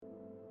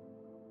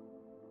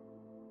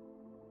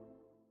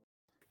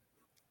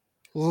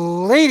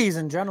Ladies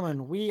and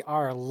gentlemen, we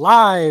are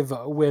live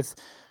with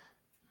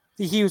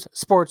the Hughes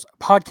Sports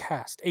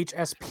Podcast,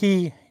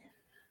 HSP.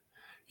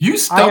 You I am.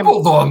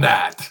 stumbled on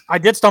that. I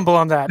did stumble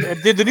on that.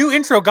 The new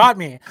intro got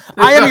me.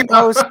 I am your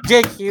host,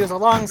 Jake Hughes,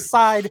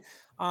 alongside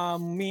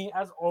me,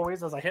 as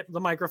always, as I hit the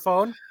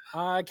microphone.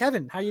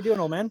 Kevin, how you doing,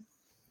 old man?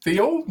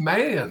 The old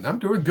man. I'm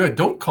doing good.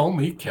 Don't call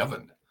me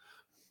Kevin.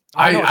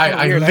 I I know it's I, kind of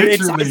I weird.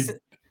 literally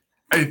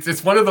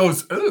it's one of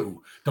those,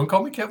 ooh, don't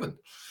call me Kevin.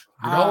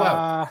 You're not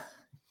allowed.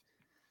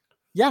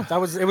 Yeah, that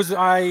was it.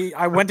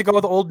 I went to go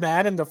with the old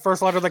man, and the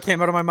first letter that came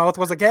out of my mouth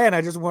was a K, and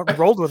I just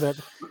rolled with it.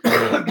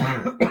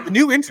 The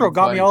new intro Too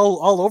got me funny.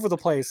 all over the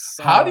place.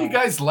 How do you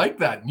guys like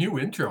that new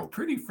intro?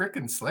 Pretty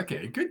freaking slick,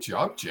 eh? Good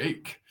job,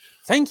 Jake.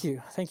 Thank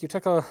you.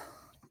 Took a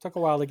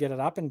while to get it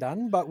up and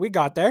done, but we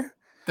got there.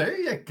 There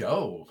you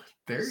go.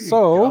 There you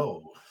So,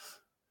 go.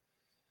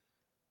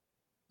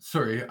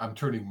 Sorry, I'm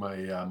turning my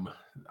I'm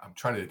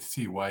trying to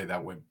see why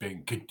that went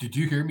bing. Did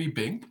you hear me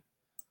bing?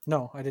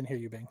 no, I didn't hear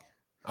you bing.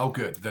 Oh,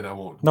 good. Then I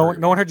won't. No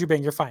one heard you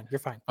bing. You're fine. You're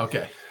fine.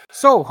 Okay.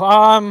 So,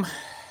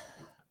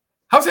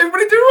 How's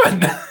everybody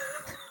doing?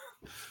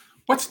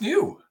 What's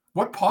new?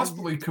 What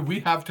possibly could we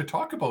have to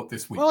talk about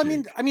this week? well,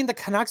 Jake? I mean, the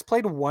Canucks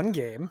played one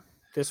game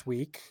this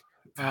week.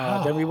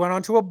 Then we went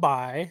on to a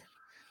bye,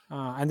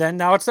 and then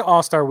now it's the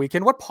All-Star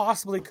weekend. What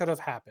possibly could have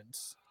happened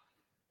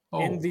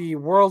in the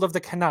world of the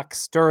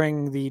Canucks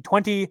during the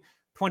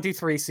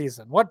 2023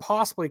 season? What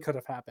possibly could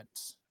have happened?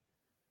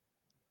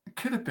 It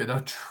could have been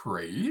a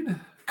trade.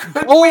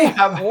 Could we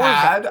have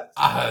had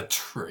a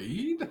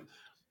trade?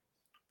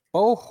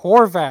 Bo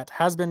Horvat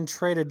has been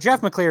traded.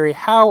 Jeff McCleary,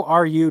 how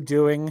are you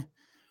doing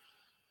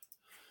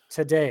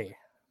today?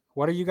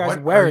 What are you guys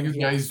wearing? What are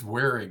you guys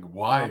wearing?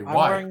 Why? I'm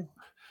Why? wearing...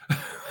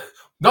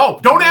 No,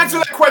 don't answer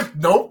that question.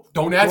 No,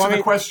 don't answer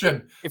the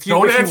question.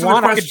 Don't answer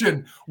the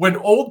question. When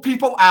old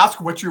people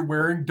ask what you're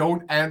wearing,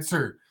 don't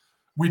answer.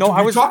 We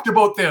talked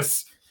about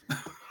this.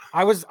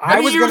 I was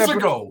years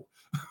ago.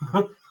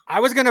 I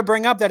was going to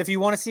bring up that if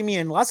you want to see me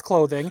in less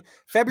clothing,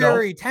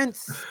 February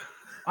 10th,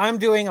 I'm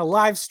doing a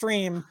live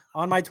stream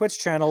on my Twitch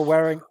channel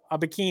wearing a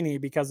bikini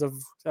because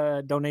of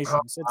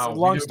donations. It's a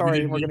long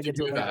story, and we're going to get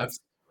to it later. That's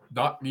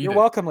not needed. You're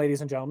welcome,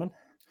 ladies and gentlemen.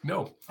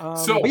 No.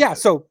 So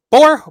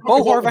Bo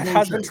Horvat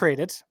has been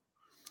traded.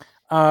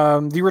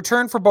 The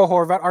return for Bo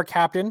Horvat, our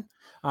captain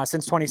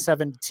since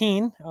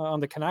 2017 on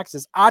the Canucks,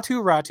 is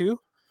Aatu Räty,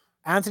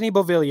 Anthony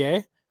Beauvillier,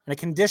 and a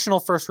conditional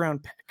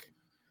first-round pick.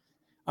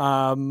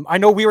 I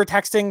know we were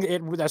texting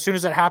it as soon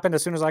as it happened.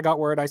 As soon as I got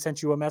word, I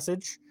sent you a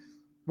message.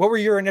 What were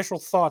your initial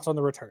thoughts on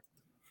the return?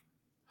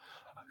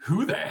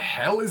 Who the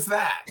hell is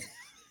that?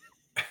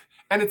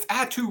 And it's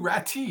Aatu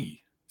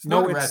Räty. It's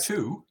not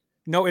Räty.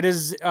 No, it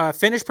is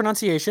Finnish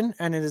pronunciation,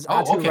 and it is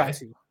Aatu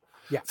Räty.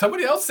 Yeah.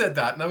 Somebody else said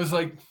that, and I was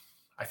like,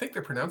 I think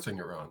they're pronouncing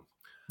it wrong.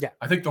 Yeah.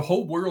 I think the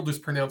whole world is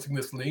pronouncing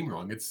this name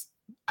wrong. It's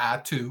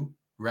Aatu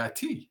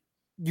Räty.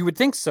 You would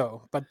think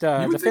so, but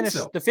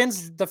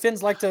the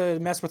Finns like to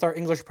mess with our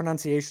English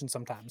pronunciation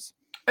sometimes.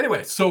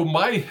 Anyway, so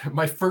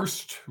my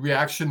first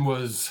reaction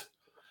was,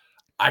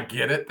 I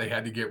get it. They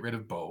had to get rid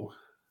of Bo.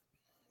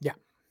 Yeah.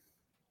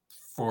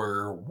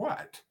 For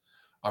what?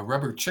 A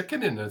rubber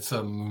chicken and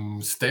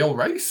some stale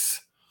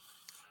rice?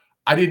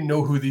 I didn't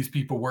know who these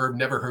people were.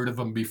 Never heard of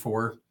them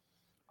before.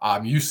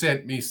 You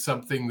sent me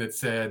something that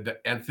said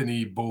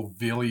Anthony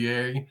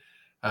Beauvillier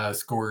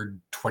scored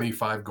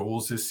 25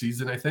 goals this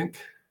season, I think.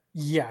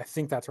 Yeah, I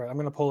think that's right. I'm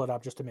going to pull it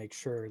up just to make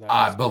sure.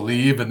 I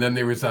believe. And then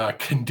there was a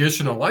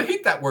conditional. I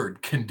hate that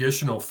word,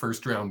 conditional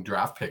first-round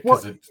draft pick.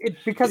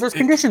 Because there's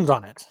conditions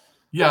on it.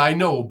 Yeah, I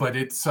know. But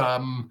it's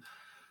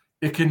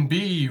it can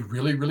be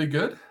really, really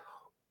good.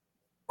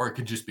 Or it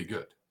can just be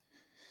good.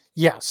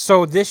 Yeah.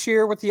 So this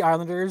year with the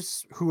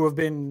Islanders, who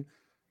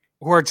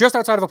are just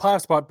outside of a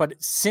playoff spot, but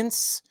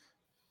since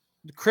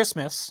the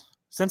Christmas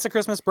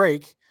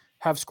break,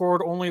 have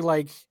scored only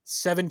like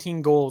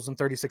 17 goals in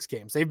 36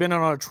 games. They've been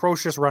on an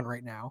atrocious run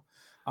right now.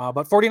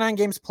 But 49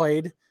 games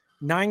played,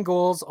 9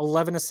 goals,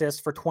 11 assists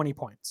for 20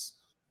 points.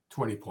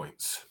 20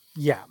 points.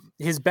 Yeah.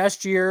 His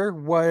best year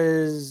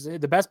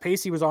the best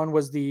pace he was on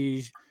was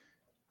the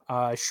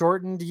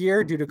shortened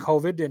year due to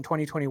COVID in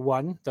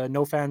 2021, the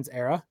no fans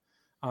era,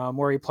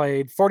 where he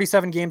played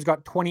 47 games,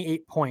 got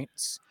 28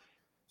 points.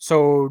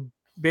 So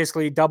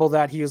basically double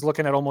that. He is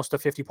looking at almost a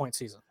 50-point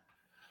season.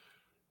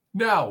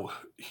 Now,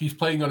 he's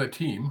playing on a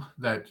team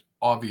that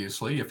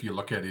obviously, if you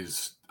look at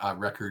his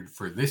record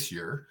for this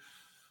year,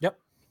 yep,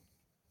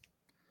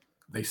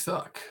 they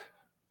suck.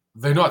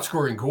 They're not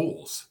scoring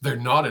goals. They're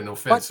not an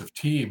offensive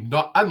team.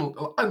 Not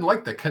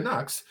unlike the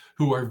Canucks,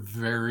 who are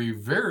very,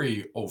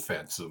 very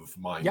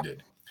offensive-minded.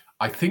 Yep.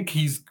 I think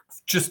he's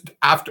just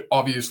after,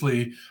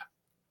 obviously,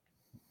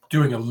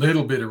 doing a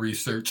little bit of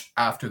research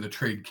after the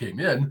trade came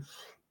in.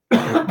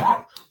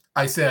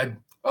 I said,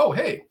 oh,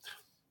 hey.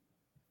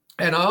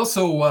 And I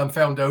also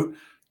found out,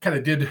 kind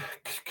of did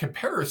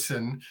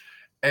comparison,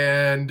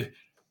 and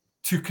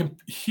you can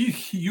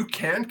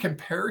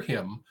compare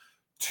him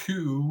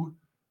to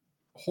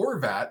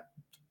Horvat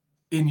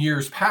in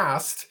years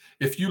past.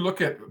 If you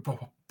look at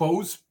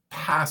Bo's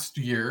past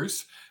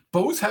years,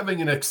 Bo's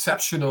having an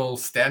exceptional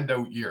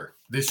standout year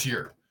this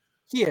year.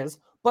 He is,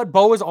 but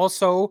Bo is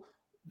also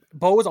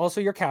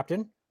your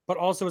captain, but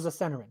also as a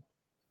centerman.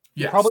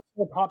 Yes. Probably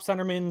the top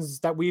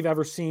centermans that we've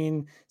ever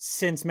seen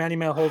since Manny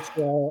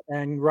Malhotra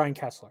and Ryan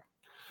Kessler.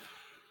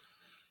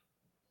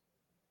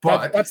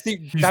 But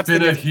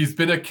he's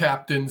been a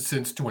captain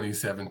since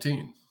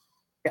 2017.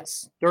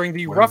 Yes, during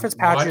the roughest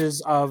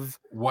patches of.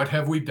 What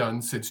have we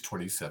done since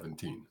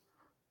 2017?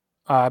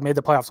 Made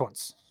the playoffs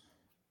once,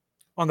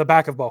 on the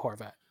back of Bo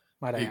Horvat.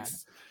 Might I add?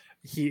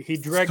 He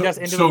dragged us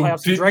into the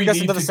playoffs. He dragged us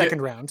into the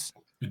second round.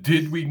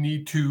 Did we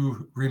need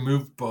to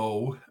remove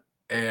Bo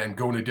and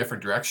go in a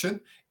different direction?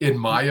 In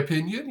my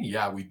opinion,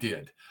 yeah, we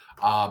did.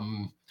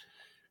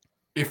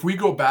 If we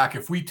go back,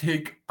 if we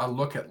take a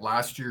look at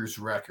last year's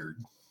record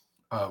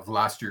of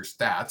last year's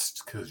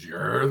stats, because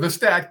you're the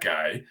stat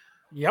guy.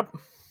 Yep.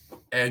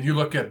 And you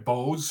look at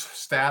Bo's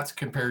stats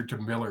compared to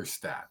Miller's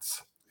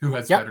stats. Who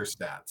has better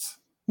stats?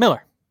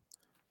 Miller.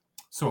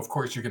 So of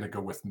course you're going to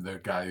go with the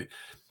guy.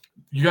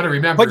 You got to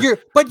remember,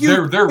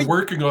 they're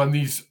working on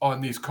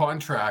these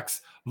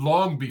contracts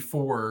long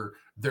before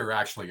they're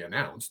actually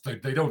announced.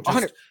 They don't just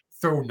 100.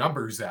 Throw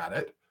numbers at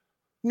it.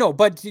 No,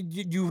 but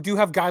you do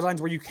have guidelines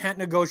where you can't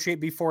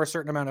negotiate before a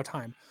certain amount of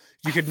time.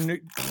 You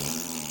could.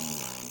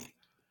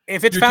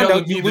 If it's found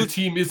out,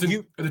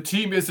 the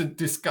team isn't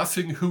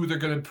discussing who they're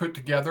going to put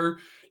together.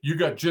 You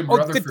got Jim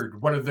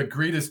Rutherford, one of the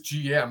greatest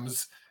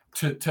GMs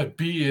to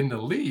be in the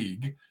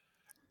league,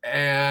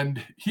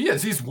 and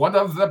he's one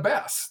of the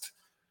best.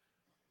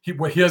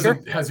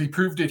 Has he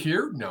proved it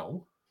here?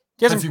 No.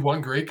 Has he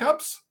won Grey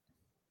Cups?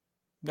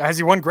 Has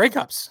he won Grey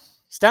Cups?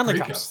 Stanley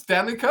Cups?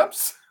 Stanley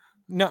Cups?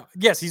 No.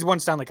 Yes, he's won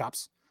Stanley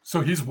Cups. So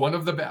he's one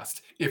of the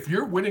best. If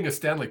you're winning a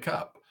Stanley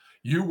Cup,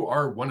 you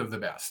are one of the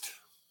best.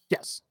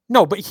 Yes.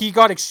 No, but he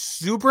got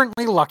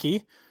exuberantly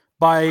lucky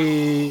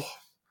by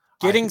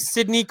getting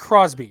Sidney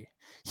Crosby.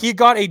 He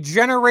got a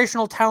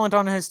generational talent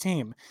on his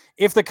team.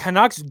 If the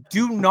Canucks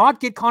do not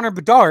get Connor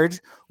Bedard,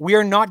 we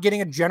are not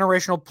getting a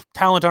generational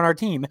talent on our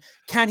team.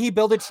 Can he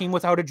build a team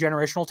without a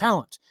generational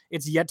talent?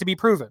 It's yet to be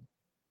proven.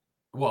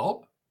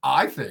 Well,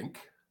 I think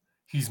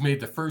he's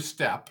made the first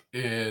step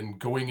in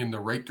going in the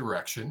right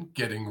direction,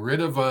 getting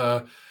rid of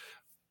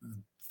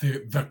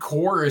the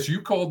core, as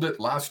you called it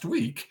last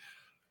week.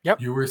 Yep.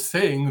 You were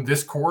saying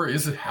this core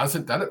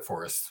hasn't done it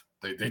for us.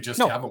 They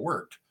just haven't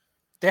worked.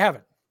 They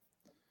haven't.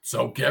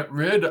 So get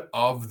rid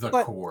of the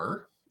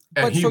core.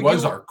 And he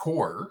was our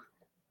core.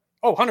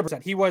 Oh,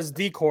 100%. He was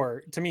the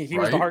core. To me, he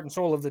was the heart and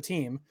soul of the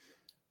team.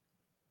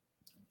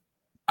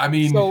 I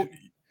mean, so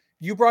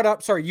you brought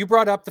up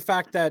the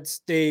fact that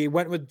they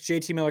went with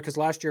JT Miller because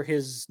last year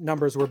his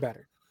numbers were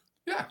better.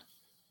 Yeah.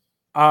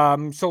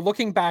 So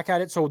looking back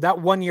at it, so that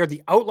 1 year,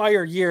 the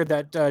outlier year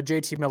that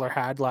JT Miller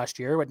had last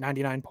year with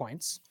 99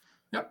 points.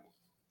 Yep.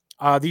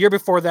 The year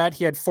before that,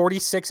 he had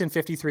 46 in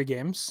 53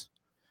 games.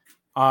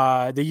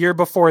 The year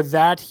before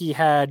that, he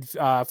had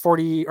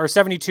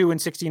 72 in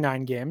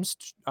 69 games.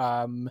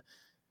 The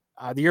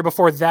year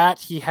before that,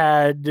 he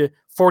had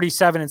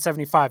 47 in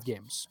 75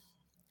 games.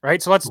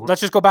 Right. So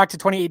let's just go back to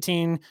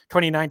 2018,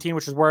 2019,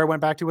 which is where I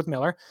went back to with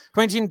Miller.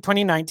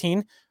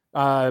 2019,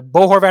 Bo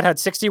Horvat had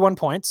 61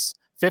 points.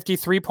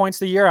 53 points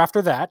the year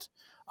after that.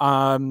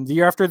 The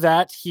year after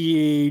that,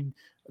 he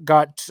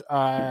got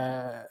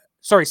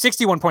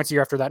 61 points the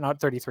year after that, not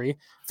 33.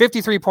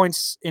 53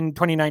 points in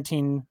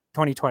 2019,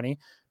 2020.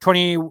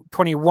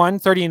 2021,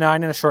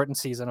 39 in a shortened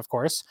season, of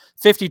course.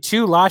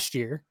 52 last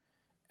year.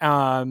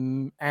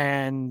 And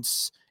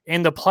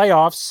in the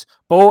playoffs,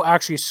 Bo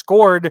actually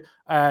scored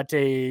at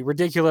a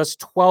ridiculous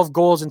 12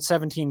 goals in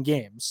 17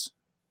 games.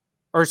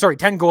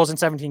 10 goals in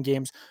 17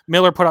 games.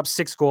 Miller put up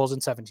 6 goals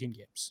in 17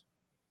 games.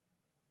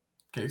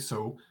 Okay,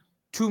 so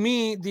to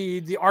me,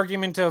 the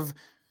argument of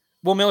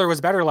Miller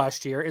was better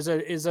last year is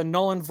a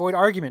null and void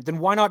argument. Then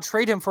why not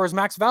trade him for his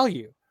max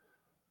value?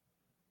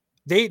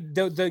 The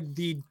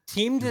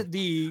team,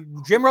 the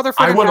Jim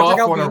Rutherford. I went off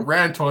on a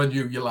rant on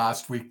you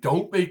last week.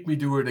 Don't make me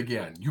do it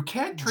again. You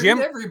can't trade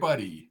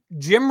everybody.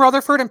 Jim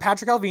Rutherford and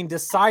Patrick Allvin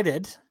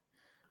decided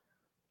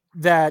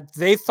that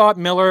they thought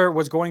Miller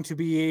was going to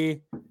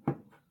be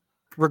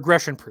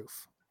regression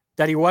proof.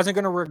 That he wasn't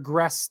going to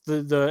regress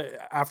the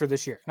after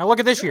this year. Now look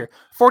at this year: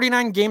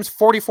 49 games,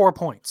 44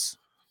 points.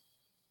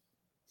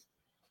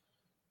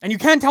 And you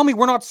can't tell me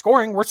we're not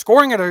scoring. We're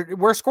scoring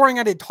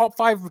at a top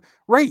 5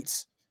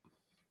 rate.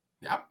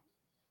 Yeah.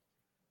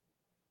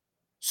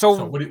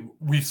 So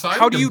we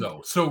signed him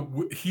though.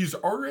 So he's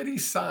already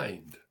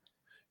signed.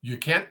 You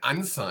can't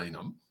unsign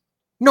him.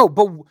 No,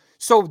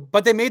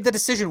 but they made the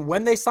decision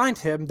when they signed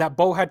him that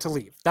Bo had to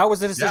leave. That was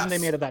the decision they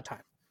made at that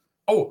time.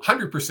 Oh,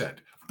 100%.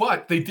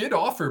 But they did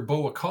offer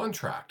Bo a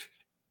contract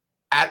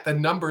at the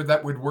number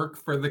that would work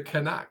for the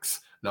Canucks,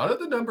 not at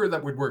the number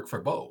that would work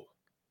for Bo.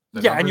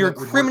 And you're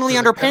criminally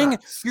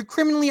underpaying. You're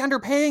criminally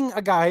underpaying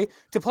a guy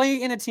to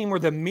play in a team where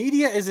the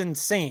media is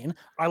insane.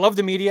 I love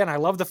the media and I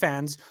love the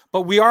fans,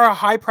 but we are a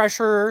high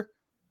pressure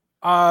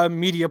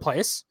media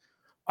place.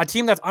 a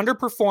team that's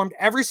underperformed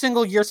every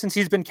single year since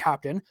he's been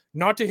captain,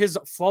 not to his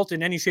fault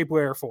in any shape,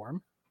 way, or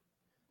form.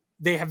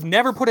 They have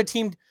never put a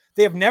team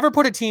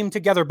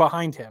together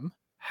behind him.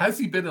 Has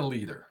he been a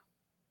leader?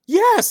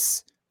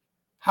 Yes.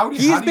 How do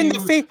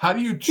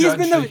you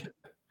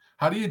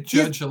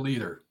judge a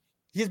leader?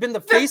 He's been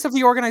the face of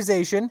the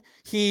organization.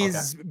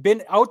 He's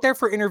been out there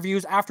for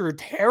interviews after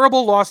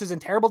terrible losses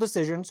and terrible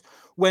decisions.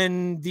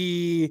 When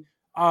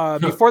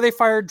before they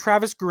fired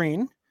Travis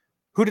Green,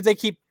 who did they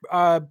keep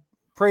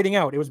parading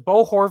out? It was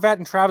Bo Horvat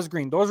and Travis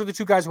Green. Those are the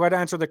two guys who had to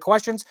answer the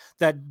questions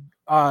that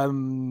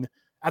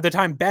at the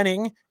time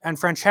Benning and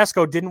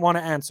Francesco didn't want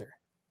to answer.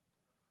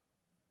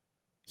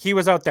 He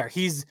was out there.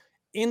 He's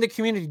in the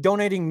community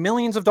donating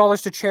millions of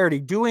dollars to charity,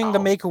 doing the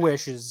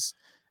Make-A-Wishes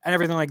and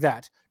everything like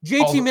that.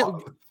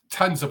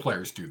 Tons of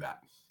players do that.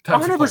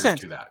 100%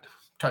 do that.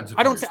 Tons of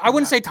I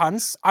wouldn't say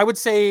tons. I would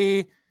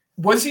say.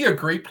 Was he a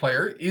great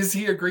player? Is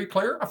he a great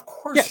player? Of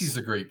course he's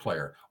a great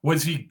player.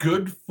 Was he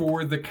good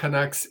for the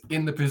Canucks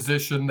in the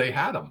position they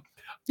had him?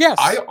 Yes.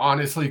 I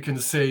honestly can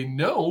say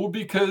no,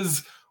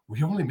 because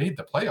we only made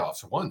the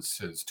playoffs once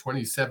since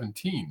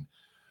 2017.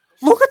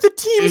 Look at the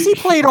teams he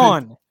played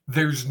on.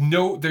 There's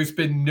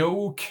been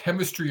no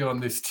chemistry on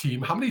this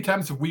team. How many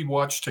times have we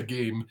watched a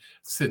game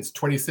since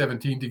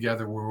 2017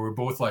 together where we're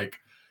both like,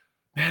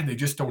 man, they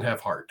just don't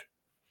have heart?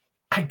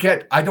 I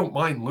don't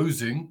mind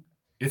losing.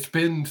 It's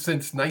been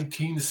since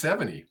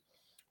 1970.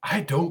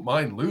 I don't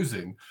mind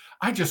losing.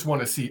 I just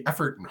want to see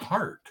effort and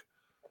heart.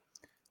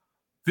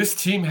 This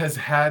team has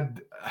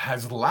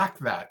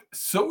lacked that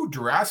so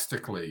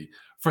drastically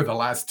for the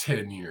last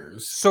 10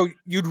 years. So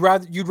you'd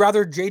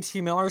rather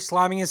JT Miller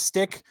slamming his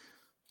stick?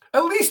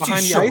 At least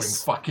he's showing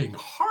fucking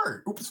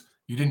heart. Oops.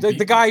 You didn't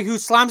the guy who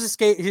slams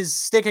his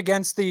stick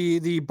against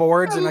the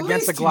boards and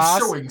against the glass,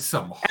 showing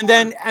some heart.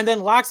 and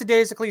then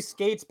lackadaisically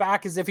skates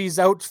back as if he's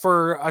out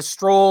for a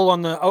stroll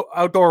on the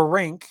outdoor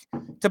rink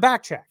to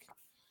back check.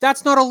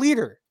 That's not a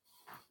leader.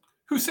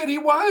 Who said he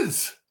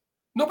was?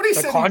 Nobody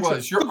said he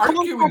was. You're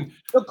arguing.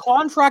 The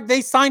contract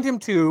they signed him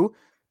to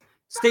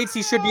states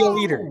he should be a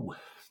leader.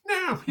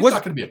 No, he's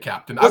not going to be a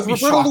captain. I'd be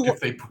shocked if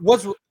they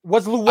was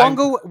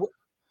Luongo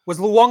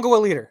a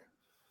leader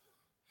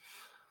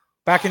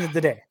back in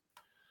the day.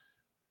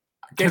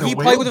 Did he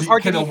play with his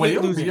heart? Can a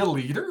whale be a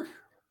leader?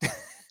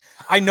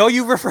 I know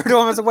you refer to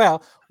him as a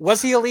whale.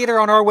 Was he a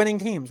leader on our winning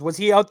teams? Was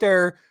he out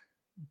there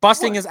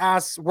busting his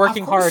ass,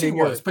 working hard? He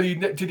was, but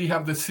did he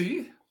have the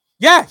C?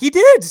 Yeah, he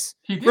did.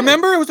 He did.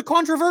 Remember, it was a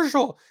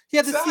controversial. He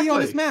had the C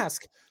on his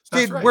mask.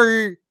 Did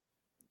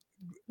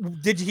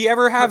he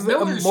ever have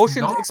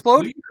emotions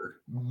explode? Leader.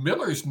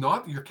 Miller's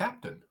not your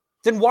captain.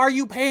 Then why are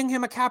you paying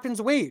him a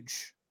captain's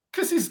wage?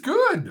 Because he's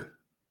good.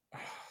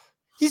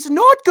 He's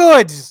not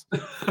good.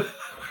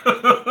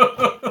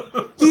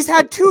 He's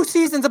had 2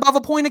 seasons above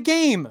a point a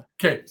game.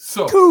 Okay,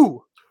 so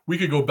 2. We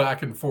could go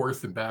back and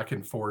forth and back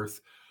and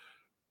forth.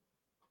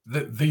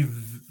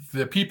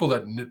 The people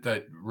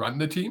that run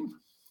the team,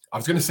 I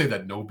was going to say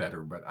that know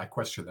better, but I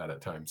question that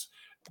at times.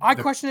 I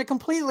question it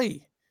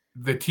completely.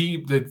 The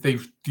team that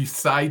they've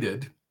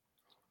decided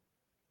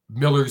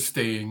Miller's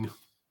staying,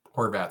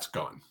 Horvat's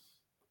gone.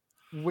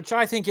 Which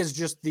I think is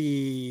just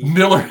the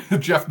Miller,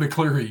 Jeff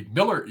McCleary.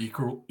 Miller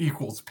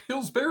equals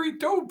Pillsbury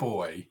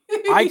Doughboy.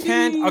 I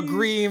can't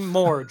agree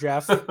more,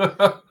 Jeff.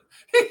 I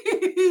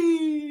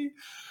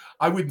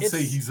wouldn't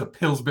say he's a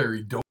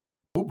Pillsbury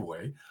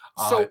Doughboy.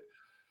 So,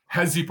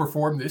 has he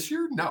performed this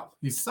year? No,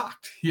 he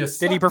sucked.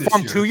 Did he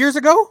perform 2 years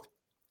ago?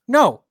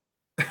 No.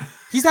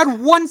 He's had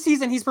 1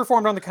 season he's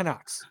performed on the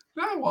Canucks.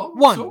 Yeah, well,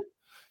 1. So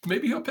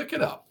maybe he'll pick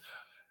it up.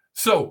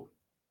 So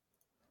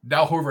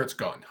now Horvat's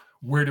gone.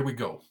 Where do we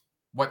go?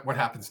 What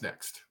happens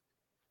next?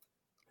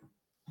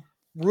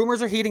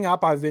 Rumors are heating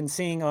up. I've been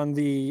seeing on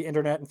the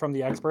internet and from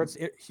the experts.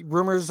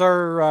 Rumors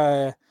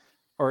are,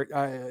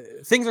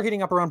 things are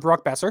heating up around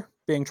Brock Besser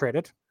being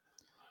traded.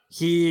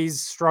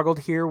 He's struggled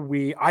here.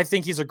 I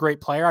think he's a great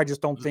player. I just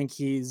don't think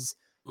he's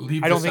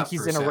in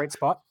a right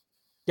spot.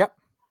 Yep.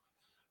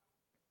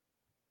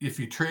 If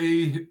you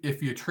trade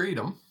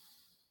him,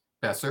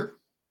 Besser.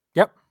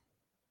 Yep.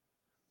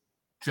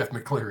 Jeff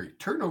McCleary,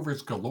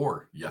 turnovers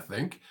galore. You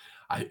think?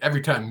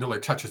 Every time Miller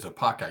touches a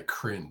puck, I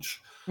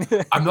cringe.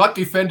 I'm not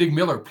defending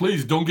Miller.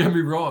 Please don't get me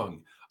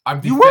wrong.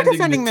 I'm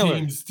defending the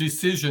team's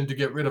decision to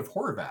get rid of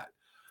Horvat.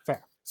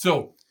 Fair.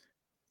 So,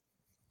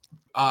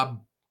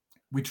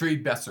 we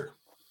trade Besser.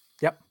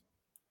 Yep.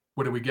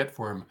 What do we get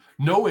for him?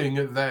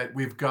 Knowing that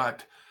we've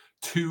got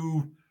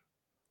 2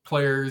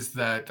 players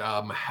that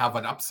have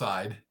an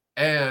upside,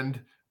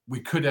 and we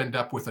could end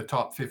up with a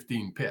top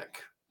 15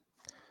 pick.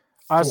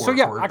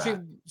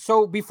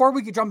 So before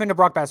we jump into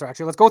Brock Besser,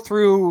 let's go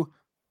through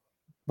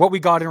what we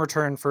got in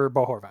return for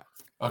Bo Horvat.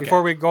 Okay.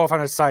 Before we go off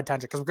on a side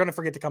tangent, because we're going to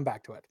forget to come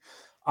back to it.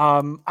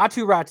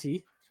 Atu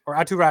Ratu.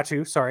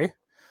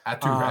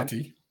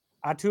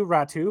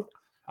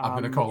 I'm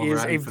going to call him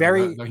Ratty.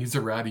 He's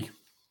a Ratty.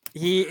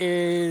 He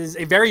is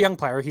a very young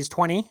player. He's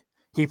 20.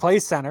 He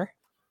plays center.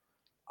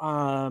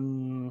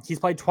 He's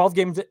played 12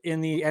 games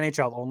in the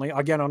NHL only,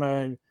 again on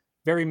a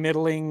very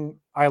middling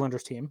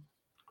Islanders team.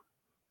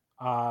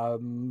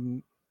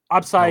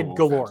 Upside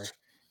galore. Offense.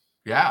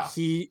 Yeah.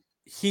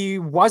 He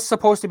was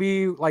supposed to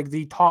be like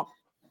the top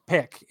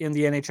pick in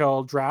the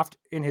NHL draft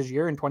in his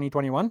year in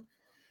 2021,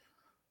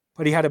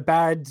 but he had a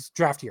bad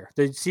draft year.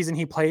 The season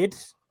he played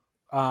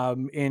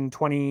in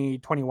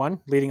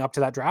 2021 leading up to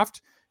that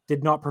draft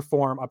did not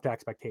perform up to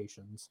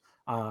expectations.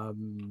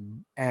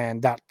 And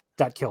that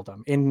killed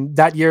him. In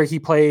that year, he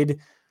played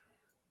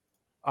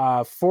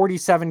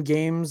 47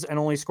 games and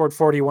only scored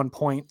 41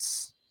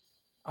 points,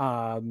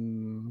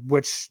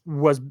 which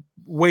was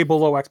way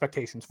below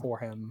expectations for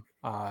him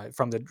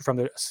from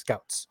the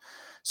scouts.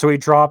 So he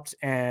dropped,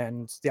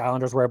 and the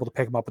Islanders were able to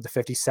pick him up with the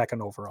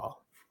 52nd overall.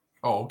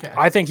 Oh, okay.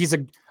 I think he's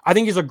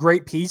a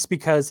great piece,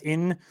 because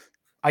in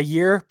a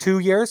year, 2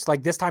 years,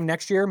 like this time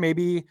next year,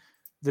 maybe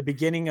the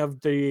beginning of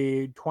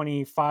the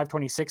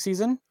 25-26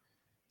 season,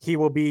 he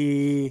will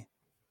be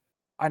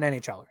an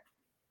NHLer.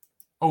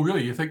 Oh,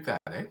 really? You think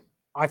that, eh?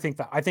 I think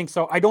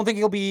so. I don't think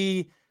he'll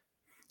be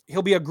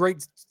a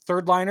great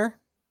third liner.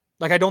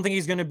 Like, I don't think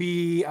he's going to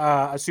be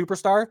a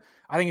superstar.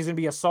 I think he's going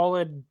to be a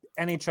solid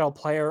NHL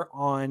player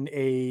on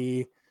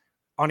a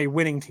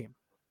winning team.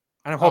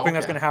 And I'm hoping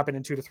that's going to happen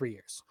in 2 to 3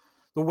 years.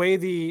 The way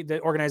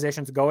the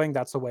organization's going,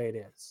 that's the way it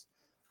is.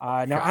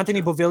 Now, gotcha.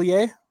 Anthony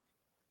Beauvillier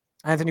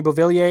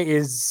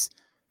is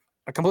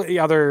a completely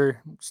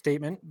other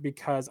statement,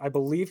 because I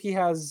believe he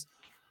has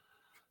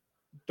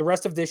the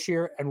rest of this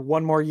year and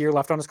one more year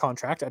left on his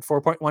contract at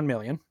 $4.1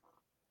 million.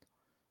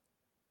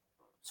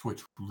 So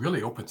which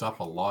really opens up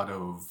a lot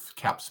of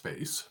cap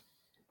space.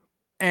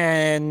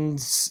 And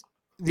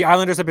the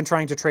Islanders have been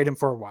trying to trade him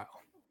for a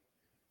while.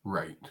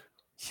 Right.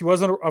 He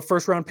wasn't a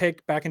first-round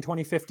pick back in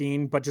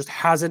 2015, but just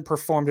hasn't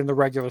performed in the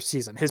regular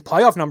season. His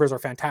playoff numbers are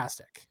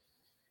fantastic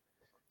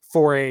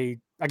for a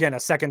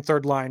second,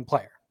 third line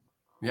player.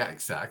 Yeah,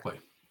 exactly.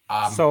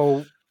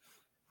 And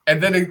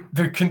then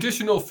the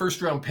conditional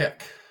first-round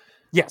pick.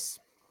 Yes.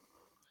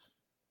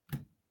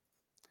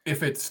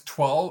 If it's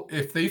 12,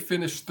 if they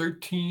finish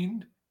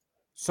 13.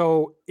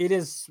 So it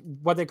is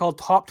what they call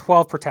top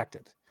 12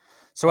 protected.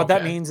 So what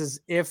that means is,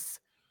 if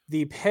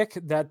the pick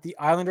that the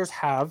Islanders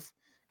have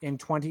in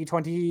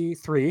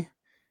 2023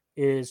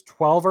 is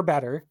 12 or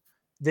better,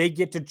 they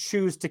get to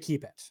choose to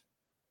keep it.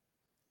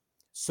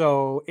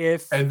 So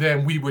and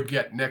then we would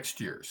get next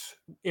year's.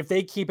 If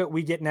they keep it,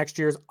 we get next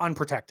year's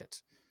unprotected,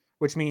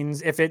 which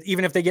means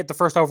even if they get the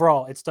first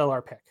overall, it's still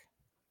our pick.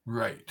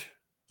 Right.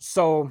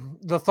 So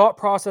the thought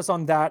process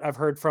on that, I've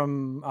heard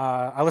from,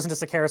 I listen to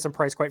Sakaris and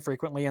Price quite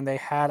frequently, and they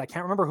had, I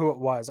can't remember who it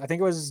was. I think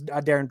it was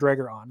Darren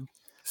Dreger on.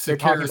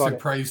 Sakaris and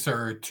Price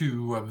are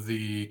two of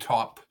the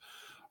top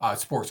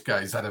sports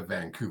guys out of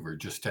Vancouver,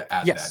 just to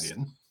add that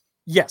in.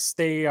 Yes,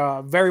 they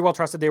very well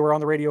trusted. They were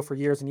on the radio for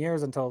years and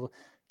years until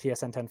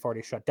TSN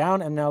 1040 shut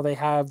down, and now they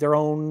have their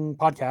own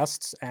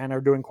podcasts and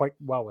are doing quite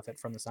well with it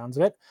from the sounds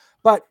of it.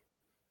 But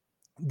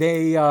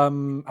they, I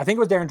think it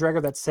was Darren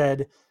Dreger that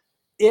said,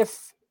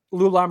 if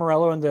Lou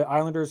Lamoriello and the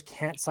Islanders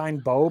can't sign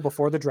Bo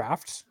before the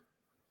draft,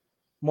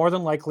 more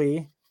than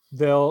likely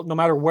no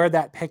matter where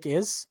that pick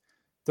is,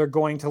 they're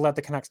going to let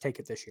the Canucks take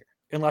it this year,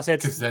 unless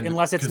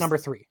it's number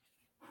 3.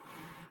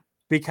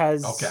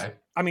 Because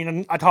I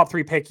mean, a top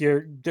 3 pick,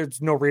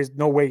 there's no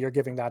way you're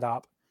giving that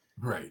up,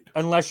 right?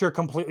 Unless you're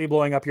completely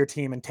blowing up your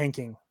team and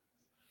tanking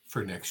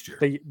for next year.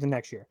 The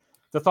next year,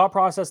 the thought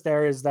process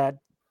there is that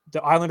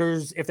the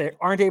Islanders, if they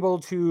aren't able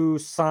to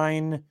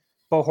sign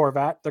Bo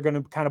Horvat, they're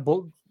going to kind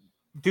of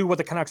do what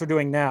the Canucks are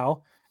doing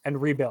now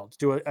and rebuild,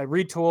 do a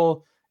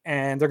retool,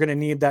 and they're going to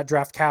need that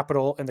draft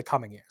capital in the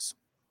coming years.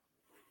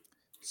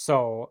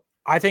 So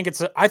I think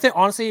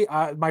honestly,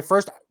 my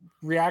first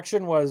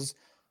reaction was,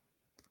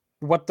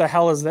 what the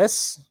hell is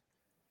this?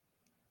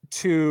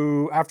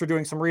 After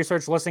doing some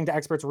research, listening to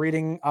experts,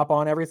 reading up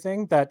on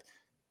everything, that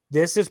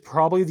this is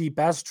probably the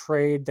best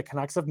trade the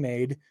Canucks have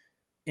made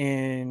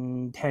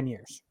in 10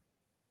 years.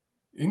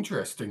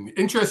 Interesting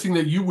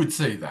that you would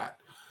say that.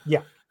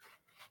 Yeah.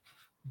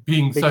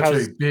 Being such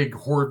a big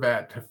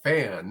Horvat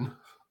fan.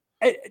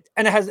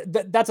 And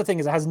that's the thing,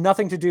 is it has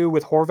nothing to do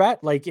with Horvat.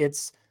 Like,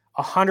 it's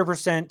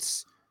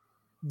 100%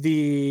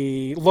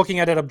 looking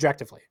at it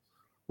objectively.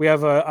 We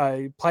have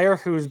a player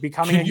who's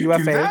becoming a UFA.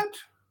 Do that?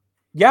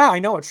 Yeah, I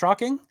know, it's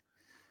shocking.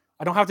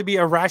 I don't have to be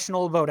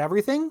irrational about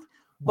everything.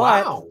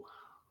 But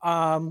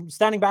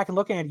standing back and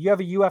looking at it, you have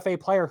a UFA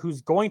player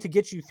who's going to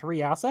get you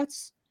 3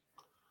 assets.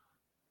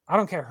 I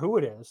don't care who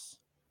it is.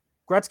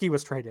 Gretzky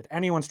was traded.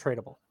 Anyone's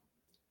tradable.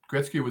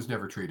 Gretzky was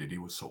never traded. He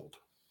was sold,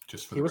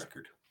 just for the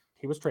record.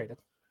 He was traded.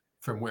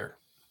 From where?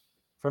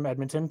 From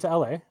Edmonton to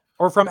LA.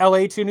 Or from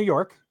LA to New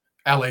York.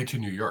 LA to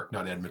New York,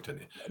 not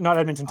Edmonton. Not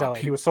Edmonton to LA.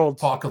 He was sold.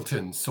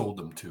 Pockleton sold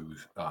him to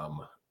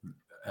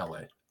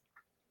LA.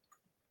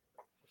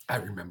 I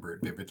remember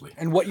it vividly.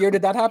 And what year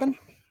did that happen?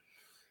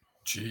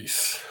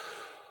 Jeez.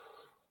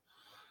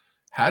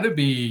 Had to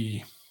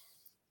be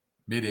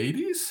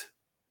mid-'80s?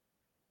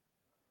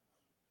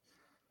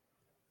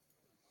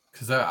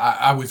 Because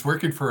I was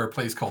working for a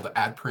place called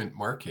Adprint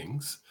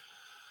Markings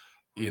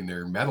in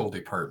their metal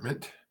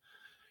department,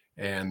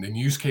 and the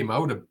news came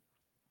out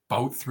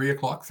about 3:00,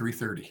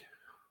 3:30.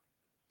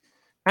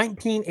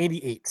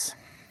 1988.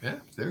 Yeah,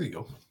 there you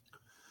go.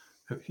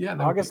 Yeah,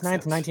 August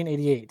 9th,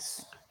 1988.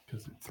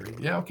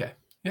 Yeah, okay.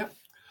 Yeah.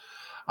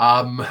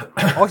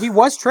 Oh, he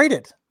was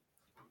traded.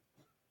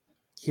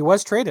 He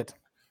was traded.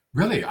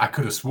 Really? I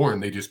could have sworn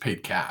they just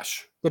paid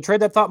cash. The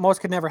trade that thought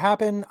most could never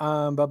happen.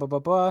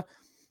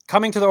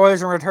 Coming to the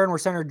Oilers in return were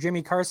center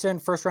Jimmy Carson,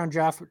 first round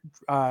draft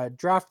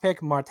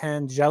pick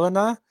Martin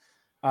Jelena,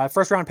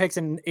 first round picks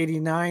in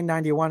 89,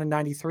 91, and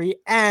 93,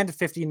 and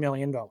 $15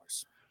 million.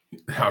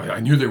 I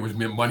knew there was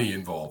money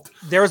involved.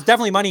 There was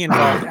definitely money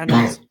involved.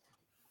 And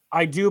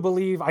I do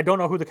believe, I don't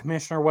know who the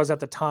commissioner was at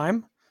the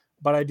time,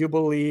 but I do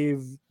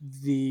believe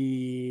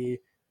the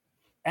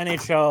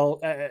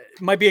NHL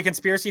might be a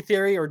conspiracy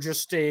theory or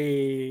just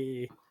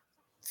a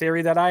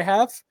theory that I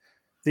have.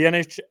 The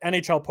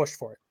NHL pushed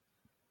for it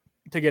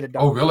to get it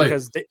done. Oh, really?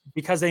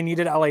 Because they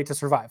needed LA to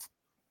survive.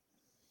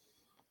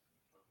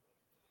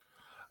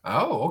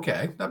 Oh,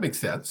 okay. That makes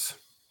sense.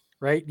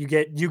 Right? You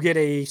get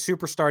a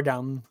superstar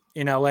down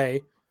in LA.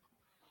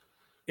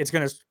 It's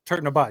going to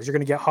turn a buzz. You're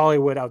going to get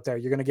Hollywood out there.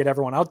 You're going to get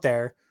everyone out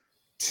there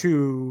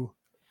to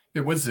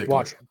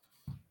watch him.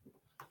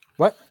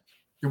 What?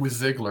 It was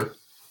Ziegler.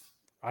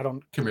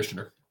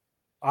 Commissioner.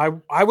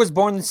 I was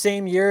born the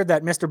same year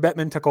that Mr.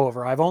 Bettman took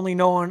over. I've only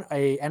known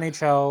a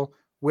NHL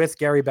with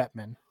Gary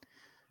Bettman,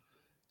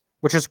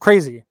 which is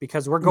crazy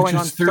because we're going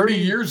on 30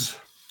 years.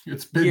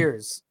 It's been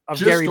years of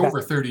just Gary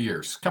over Bettman. 30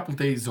 years. A couple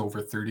days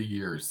over 30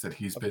 years that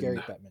he's been Gary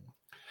Bettman.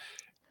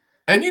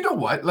 And you know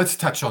what? Let's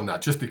touch on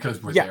that just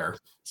because we're there.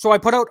 So I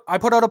put out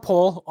a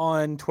poll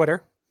on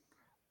Twitter.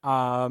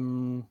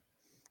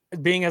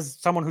 Being as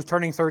someone who's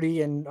turning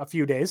 30 in a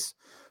few days,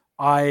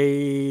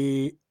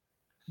 I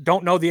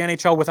don't know the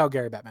NHL without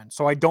Gary Bettman.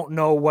 So I don't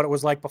know what it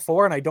was like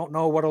before, and I don't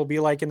know what it'll be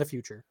like in the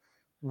future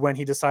when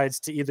he decides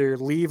to either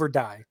leave or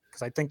die.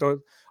 Because I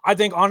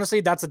think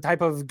honestly, that's the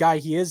type of guy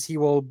he is. He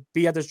will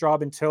be at this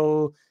job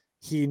until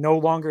he no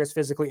longer is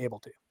physically able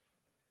to.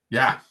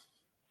 Yeah.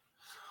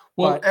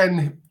 Well,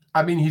 and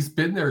I mean, he's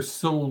been there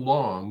so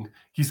long,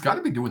 he's got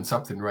to be doing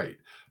something right.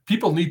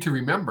 People need to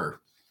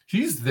remember,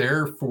 he's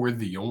there for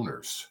the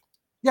owners.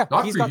 Yeah.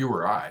 Not for you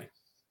or I.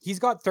 He's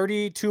got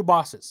 32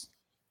 bosses.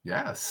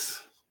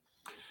 Yes.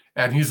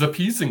 And he's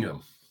appeasing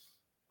them,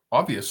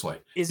 obviously.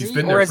 He's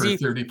been there for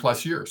 30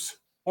 plus years.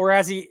 Or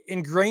has he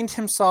ingrained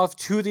himself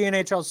to the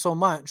NHL so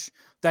much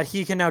that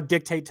he can now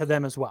dictate to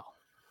them as well?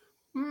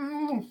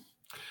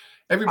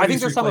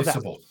 Everybody's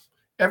replaceable.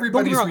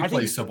 Everybody's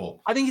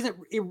replaceable. I think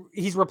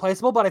he's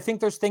replaceable, but I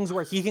think there's things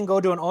where he can go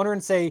to an owner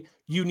and say,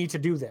 you need to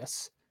do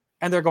this,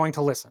 and they're going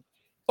to listen.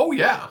 Oh,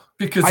 yeah,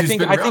 because he's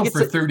been around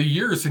for 30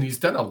 years, and he's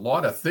done a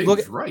lot of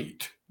things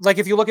right. Like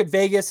if you look at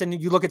Vegas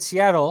and you look at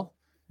Seattle,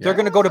 they're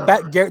going to go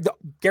to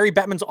Gary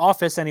Bettman's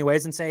office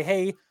anyways and say,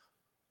 hey,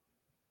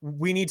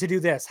 we need to do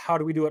this. How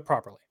do we do it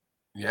properly?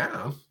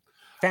 Yeah.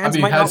 Fans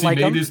might has not he like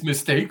made him. his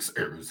mistakes?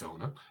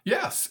 Arizona.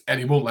 Yes. And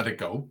he won't let it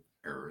go.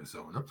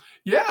 Arizona.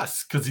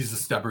 Yes. Because he's a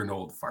stubborn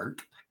old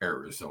fart.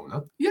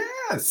 Arizona.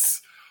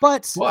 Yes.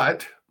 But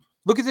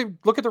look at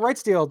the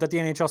rights deal that the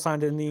NHL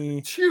signed in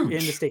the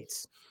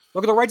States.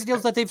 Look at the rights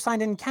deals that they've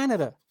signed in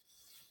Canada.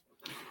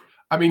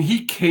 I mean,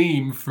 he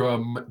came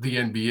from the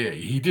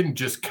NBA. He didn't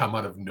just come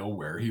out of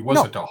nowhere. He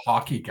wasn't a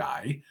hockey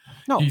guy.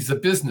 No. He's a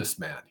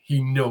businessman.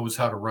 He knows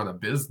how to run a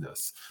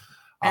business.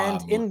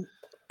 And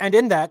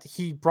in that,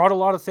 he brought a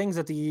lot of things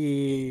that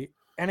the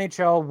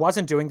NHL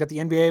wasn't doing that the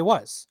NBA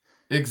was.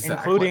 Exactly.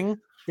 Including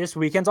this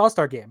weekend's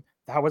All-Star game.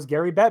 That was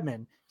Gary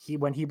Bettman.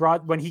 When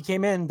he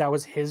came in, that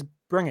was his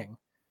bringing.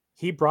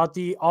 He brought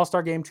the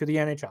All-Star game to the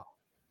NHL.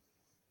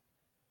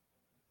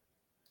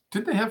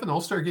 Didn't they have an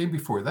All-Star game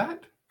before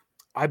that?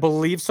 I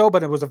believe so,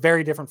 but it was a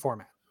very different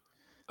format.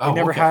 They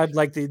never had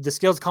like the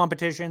skills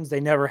competitions. They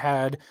never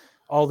had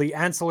all the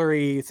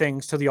ancillary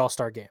things to the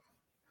All-Star game.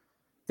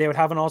 They would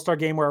have an All-Star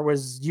game where it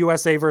was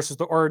USA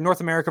or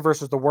North America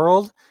versus the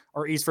world,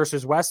 or East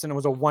versus West, and it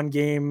was a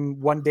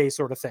one-day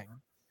sort of thing.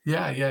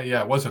 Yeah.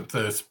 It wasn't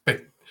the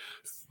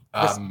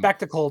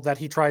spectacle that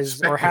he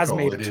tries or has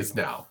made it is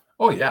now.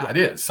 Oh, yeah, it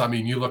is. I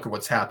mean, you look at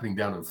what's happening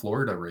down in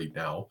Florida right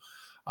now,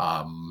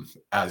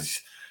 as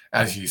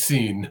you've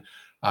seen,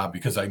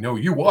 because I know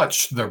you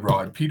watched the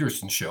Rod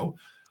Peterson show.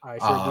 I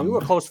sure do.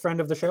 A close friend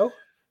of the show.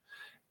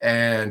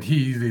 And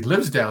he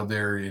lives down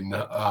there in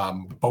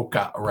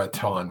Boca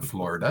Raton,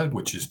 Florida,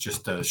 which is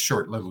just a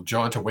short little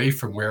jaunt away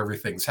from where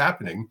everything's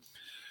happening.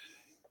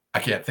 I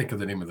can't think of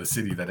the name of the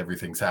city that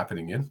everything's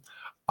happening in.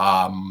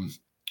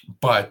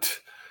 But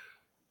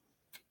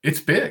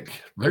it's big.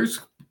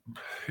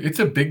 It's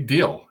a big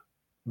deal.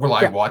 Will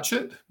I watch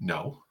it?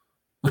 No.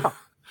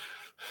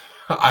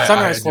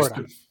 Sunrise,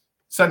 Florida.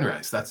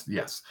 Sunrise. That's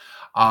yes.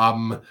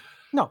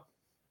 No.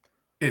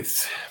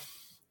 It's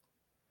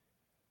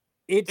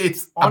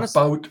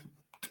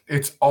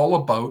all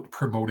about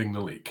promoting the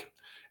league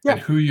and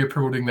who you're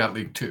promoting that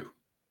league to.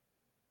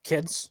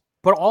 Kids,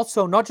 but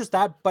also not just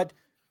that, but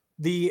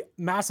the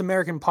mass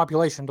American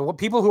population, the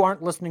people who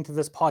aren't listening to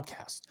this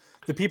podcast,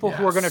 the people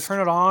who are going to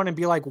turn it on and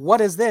be like, what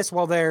is this?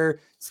 While they're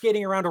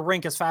skating around a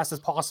rink as fast as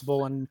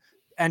possible and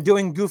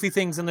doing goofy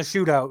things in the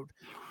shootout.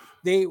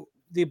 the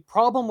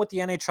problem with the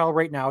NHL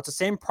right now, it's the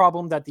same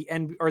problem that the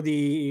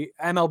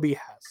MLB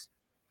has.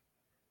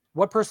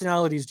 What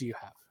personalities do you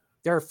have?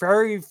 There are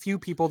very few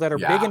people that are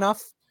big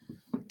enough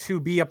to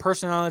be a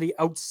personality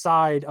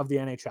outside of the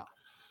NHL.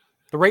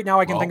 So right now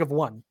I can think of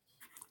one.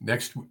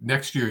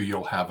 Next year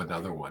you'll have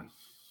another one.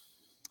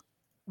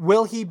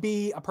 Will he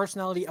be a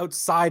personality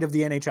outside of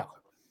the NHL?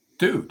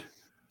 Dude,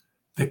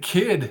 the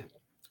kid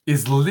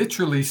is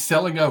literally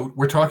selling out.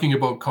 We're talking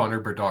about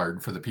Connor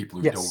Bedard for the people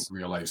who don't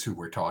realize who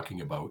we're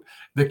talking about.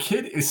 The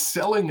kid is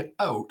selling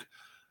out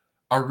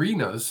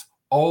arenas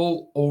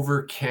all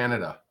over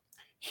Canada.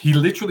 He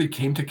literally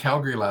came to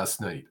Calgary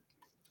last night,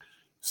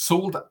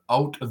 sold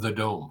out the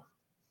Dome.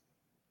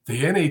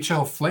 The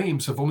NHL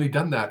Flames have only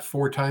done that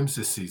 4 times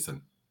this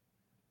season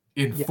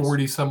in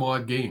 40 some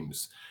odd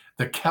games.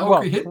 The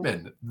Calgary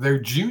Hitmen, their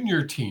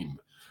junior team,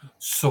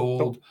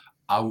 sold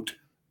out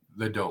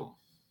the Dome.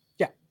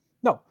 Yeah.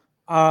 No.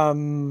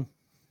 Don't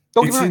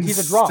get me wrong, he's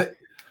a draw.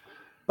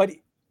 But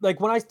like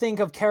when I think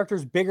of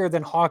characters bigger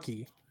than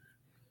hockey,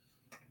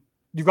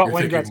 you've got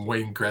Wayne Gretzky.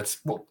 Wayne Gretzky.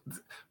 Well,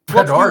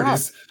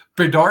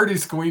 Bedard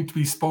is going to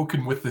be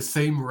spoken with the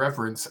same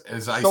reverence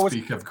as I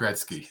speak of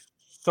Gretzky.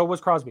 So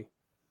was Crosby.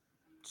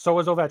 So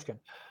was Ovechkin.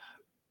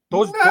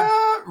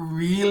 Not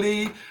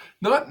really.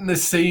 Not in the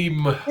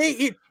same.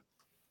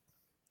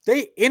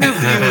 They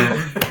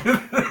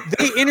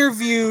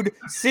interviewed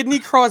Sidney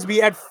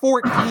Crosby at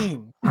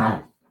 14.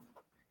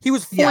 He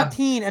was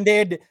 14, and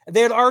they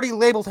had already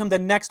labeled him the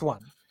next one,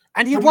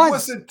 and he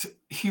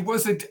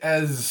wasn't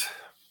as.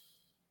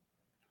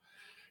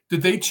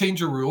 Did they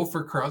change a rule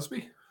for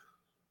Crosby?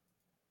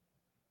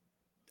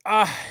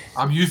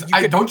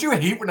 Don't you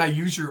hate when I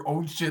use your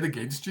own shit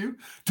against you?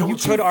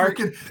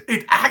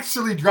 It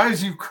actually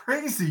drives you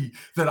crazy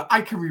that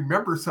I can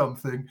remember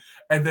something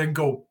and then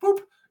go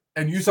boop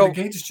and use it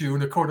against you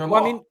in a court of law.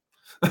 I mean,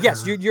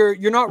 yes,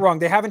 you're not wrong.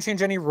 They haven't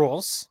changed any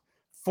rules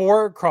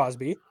for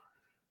Crosby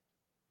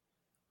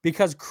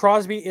because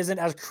Crosby isn't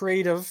as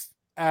creative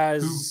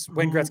as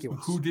Wayne Gretzky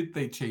was. Who did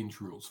they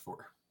change rules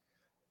for?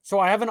 So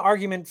I have an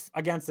argument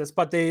against this,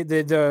 but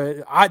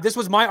this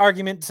was my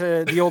argument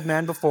to the old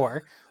man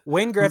before.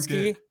 Wayne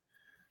Gretzky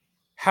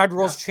had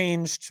rules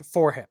changed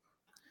for him.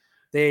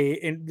 They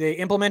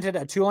implemented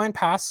a 2-line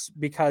pass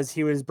because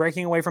he was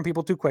breaking away from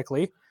people too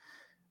quickly.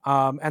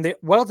 And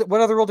what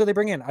other rule did they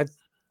bring in?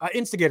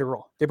 Instigator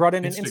rule. They brought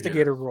in an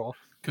instigator rule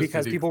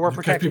because people were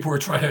protected. People were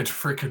trying to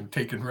freaking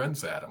taking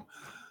runs at him.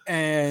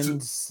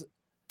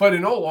 But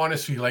in all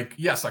honesty, like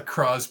yes, a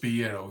Crosby,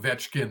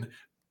 Ovechkin,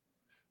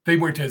 they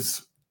weren't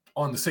as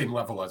on the same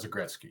level as a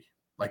Gretzky.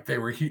 Like they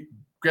were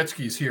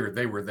Gretzky's here,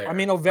 they were there. I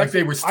mean, Ovechkin,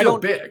 they were still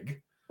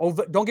big.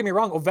 Don't get me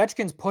wrong.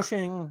 Ovechkin's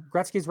pushing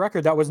Gretzky's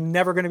record that was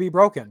never going to be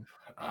broken.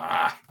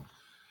 I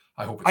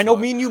hope. I know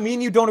me and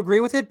you don't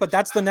agree with it, but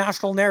that's the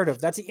national narrative.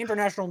 That's the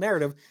international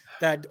narrative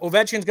that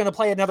Ovechkin's going to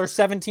play another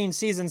 17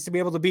 seasons to be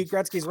able to beat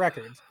Gretzky's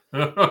record.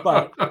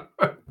 But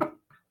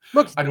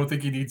look, I don't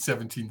think he needs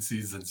 17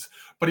 seasons,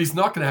 but he's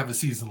not going to have a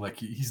season like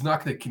he's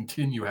not going to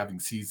continue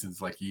having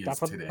seasons like he is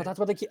today. But that's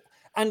what they keep.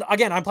 And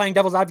again, I'm playing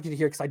devil's advocate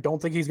here because I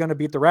don't think he's going to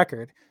beat the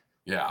record.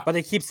 Yeah. But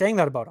they keep saying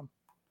that about him.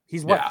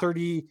 He's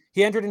 30?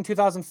 He entered in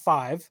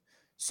 2005.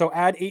 So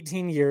add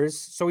 18 years.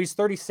 So he's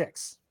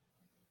 36.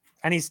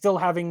 And he's still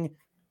having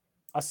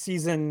a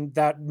season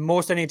that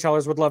most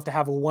NHLers would love to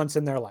have once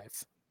in their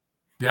life.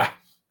 Yeah.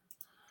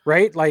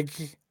 Right?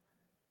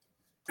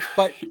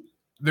 But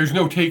there's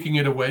no taking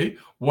it away.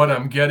 What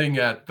I'm getting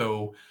at,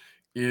 though,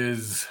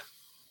 is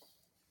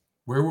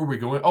where were we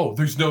going? Oh,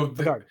 there's not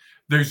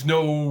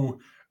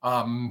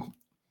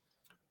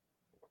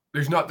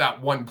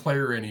that one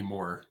player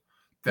anymore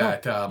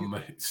that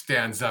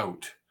stands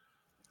out.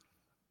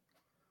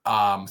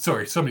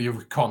 Sorry, somebody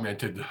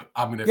commented.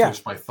 I'm going to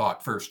finish my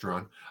thought first,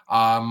 Ron.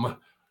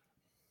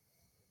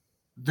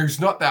 There's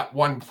not that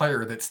one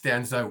player that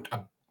stands out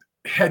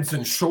heads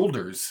and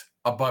shoulders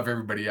above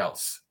everybody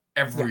else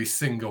every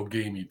single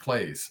game he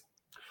plays.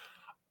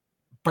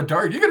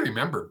 Bedard, you got to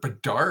remember,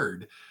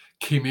 Bedard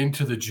came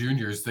into the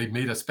juniors. They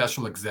made a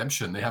special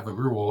exemption. They have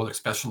a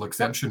special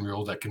exemption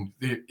rule that can,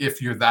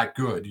 if you're that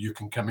good, you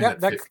can come in at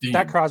 15.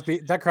 That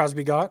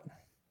Crosby got.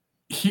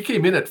 He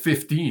came in at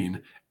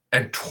 15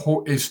 and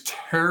is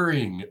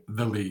tearing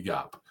the league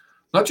up.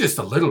 Not just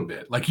a little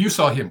bit. Like you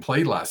saw him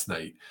play last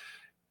night.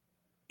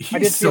 I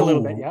did see a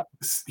little bit, yeah.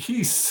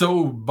 He's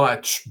so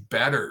much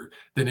better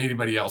than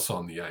anybody else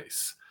on the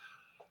ice.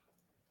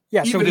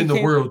 Yeah, even in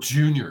the World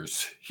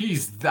Juniors,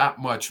 he's that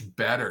much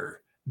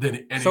better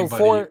than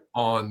anybody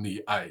on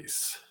the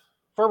ice.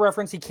 For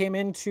reference, he came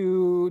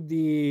into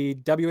the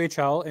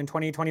WHL in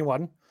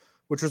 2021,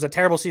 which was a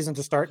terrible season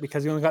to start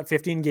because he only got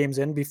 15 games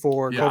in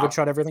before COVID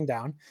shut everything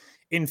down.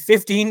 In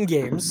 15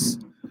 games,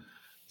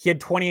 he had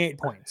 28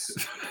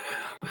 points.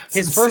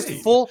 His first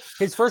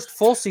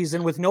full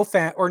season with no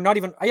fan, or not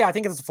even, I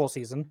think it's a full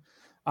season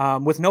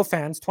with no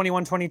fans,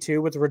 21-22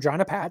 with the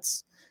Regina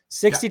Pats.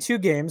 62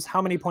 games.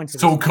 How many points?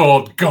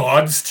 So-called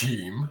God's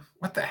team.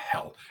 What the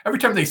hell? Every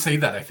time they say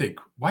that, I think,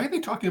 why are they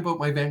talking about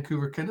my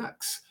Vancouver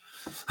Canucks?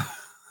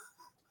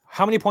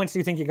 How many points do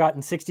you think he got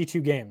in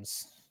 62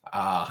 games?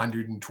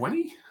 120?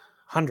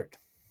 100.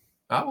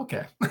 Oh,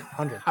 okay.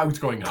 100. I was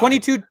going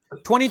 22,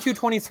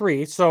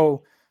 23.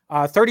 So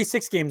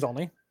 36 games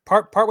only.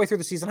 Partway through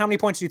the season. How many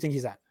points do you think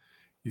he's at?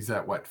 He's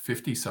at what,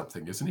 50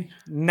 something, isn't he?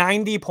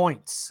 90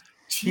 points.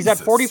 Jesus. He's at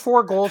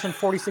 44 goals and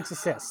 46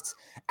 assists.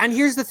 And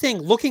here's the thing,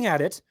 looking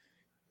at it,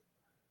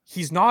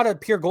 he's not a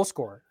pure goal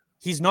scorer.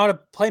 He's not a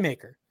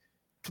playmaker.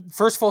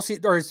 First full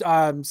season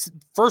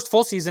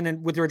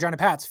with the Regina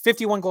Pats,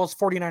 51 goals,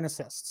 49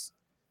 assists.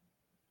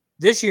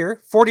 This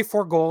year,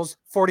 44 goals,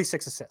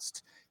 46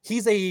 assists.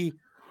 He's a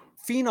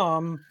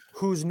phenom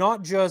who's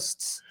not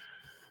just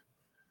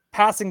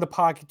passing the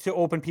puck to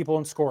open people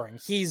and scoring.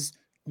 He's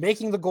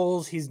making the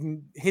goals.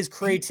 His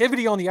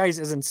creativity on the ice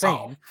is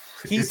insane.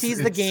 He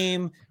sees the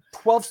game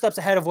 12 steps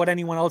ahead of what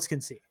anyone else can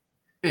see.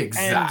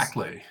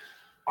 Exactly. And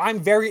I'm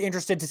very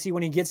interested to see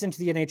when he gets into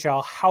the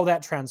NHL how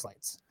that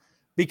translates,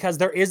 because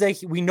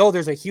we know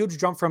there's a huge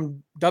jump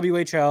from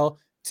WHL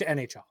to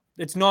NHL.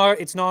 It's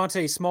not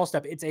a small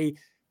step. It's a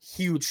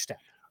huge step.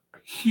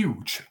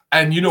 Huge.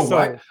 And you know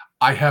what?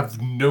 I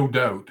have no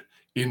doubt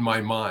in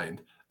my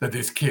mind that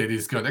this kid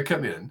is going to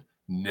come in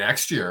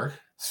next year,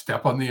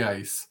 step on the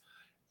ice,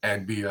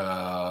 and be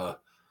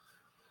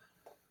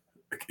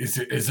is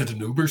it an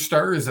Uber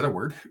star? Is that a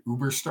word?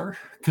 Uber star?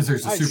 Because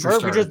there's a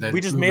superstar. Sure,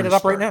 we just made it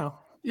up right now.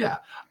 Yeah.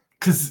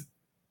 Because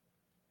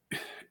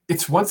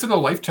it's once in a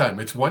lifetime.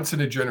 It's once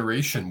in a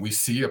generation. We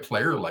see a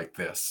player like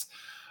this.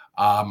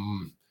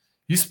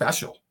 He's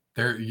special.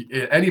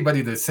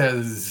 Anybody that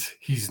says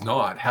he's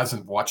not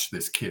hasn't watched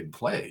this kid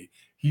play.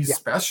 He's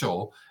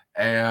special,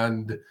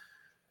 and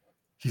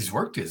he's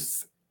worked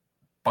his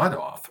butt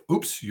off.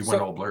 Oops, you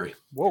went all blurry.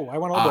 Whoa, I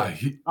went all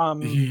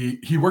blurry.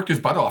 He worked his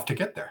butt off to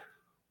get there.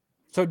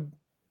 So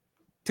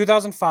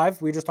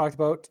 2005, we just talked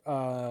about,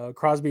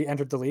 Crosby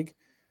entered the league.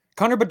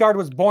 Connor Bedard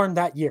was born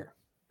that year.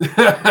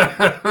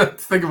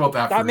 Think about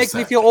that. That makes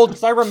me feel old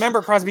because I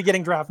remember Crosby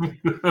getting drafted.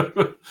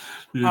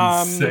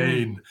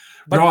 Insane.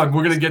 Ron,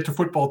 we're going to get to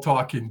football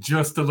talk in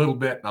just a little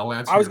bit, and I'll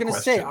answer. I was going to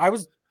say, I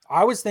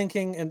was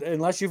thinking, and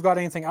unless you've got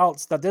anything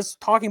else, that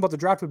talking about the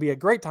draft would be a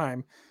great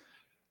time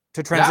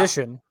to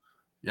transition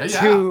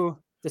to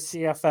the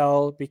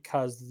CFL,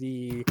 because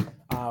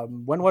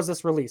when was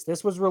this released?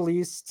 This was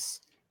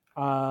released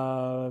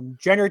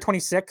January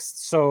 26th,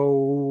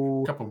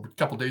 so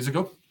couple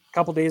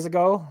days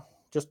ago.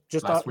 Just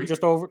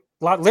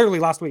literally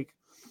last week.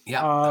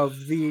 Yeah.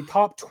 Of the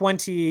top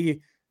 20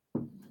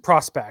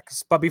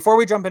 prospects. But before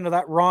we jump into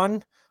that,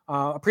 Ron,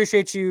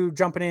 appreciate you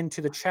jumping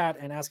into the chat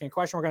and asking a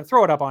question. We're going to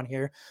throw it up on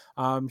here.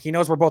 He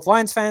knows we're both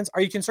Lions fans.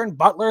 Are you concerned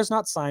Butler is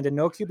not signed and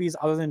no QBs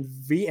other than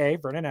VA,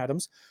 Vernon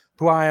Adams,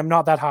 who I am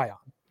not that high on?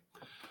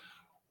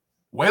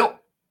 Well,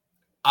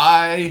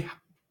 I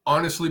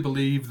honestly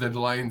believe that the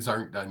Lions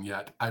aren't done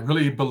yet. I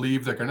really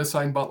believe they're going to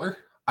sign Butler.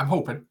 I'm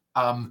hoping.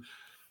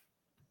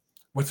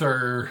 What's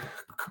our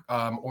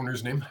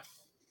owner's name?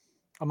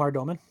 Amar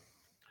Doman.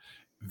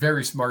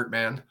 Very smart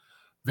man.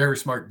 Very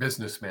smart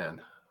businessman.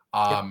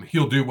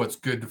 He'll do what's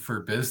good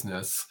for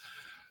business.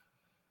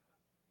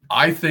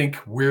 I think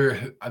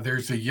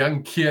there's a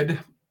young kid.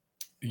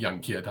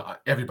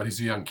 Everybody's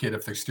a young kid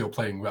if they're still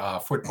playing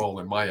football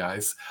in my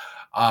eyes.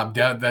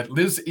 That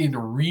lives in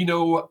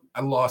Reno,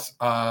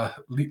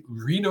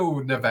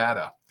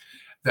 Nevada,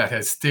 that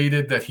has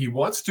stated that he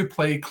wants to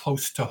play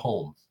close to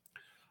home.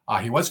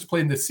 He wants to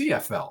play in the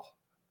CFL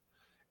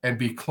and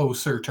be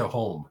closer to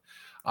home.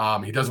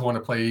 He doesn't want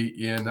to play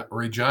in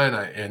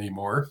Regina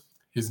anymore.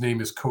 His name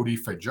is Cody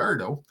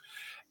Fajardo.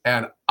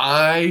 And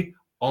I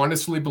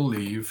honestly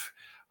believe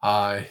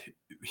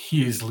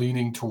he is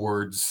leaning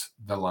towards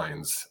the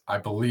Lions. I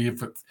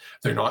believe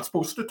they're not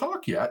supposed to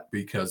talk yet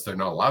because they're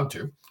not allowed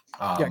to.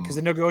 Because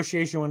the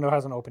negotiation window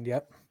hasn't opened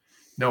yet.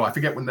 No, I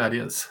forget when that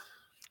is.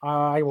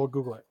 I will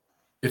Google it.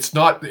 It's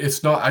not.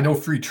 I know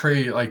free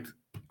trade,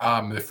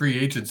 the free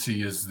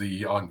agency is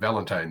on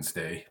Valentine's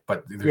Day,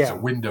 but there's a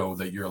window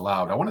that you're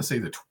allowed. I want to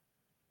say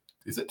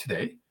is it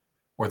today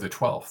or the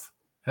 12th?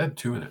 It had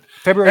 2 in it.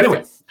 February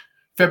 5th.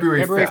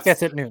 February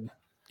 5th at noon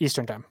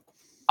Eastern time.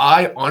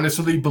 I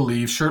honestly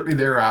believe shortly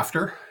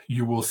thereafter,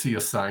 you will see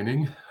a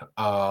signing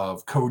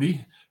of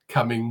Cody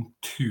coming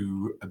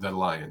to the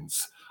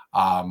Lions.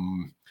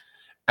 And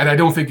I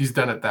don't think he's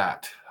done at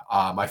that.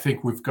 I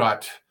think we've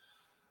got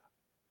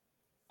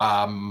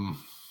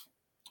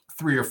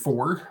 3 or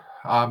 4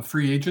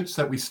 free agents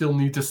that we still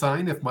need to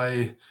sign if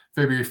my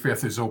February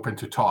 5th is open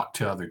to talk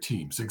to other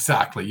teams.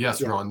 Exactly.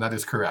 Yes, Ron, that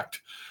is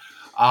correct.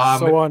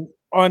 So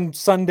on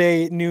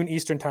Sunday, noon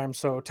Eastern time,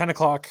 so 10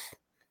 o'clock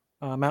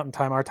Mountain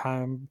time, our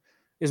time,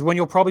 is when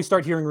you'll probably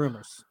start hearing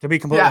rumors, to be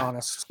completely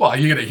honest. Well,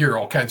 you're going to hear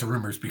all kinds of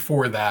rumors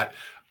before that,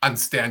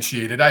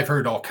 unsubstantiated. I've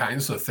heard all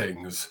kinds of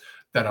things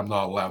that I'm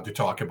not allowed to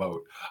talk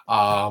about.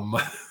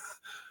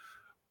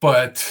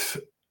 But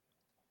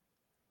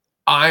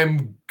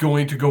I'm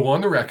going to go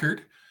on the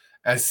record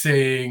as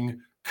saying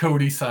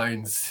Cody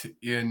signs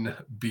in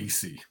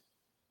BC.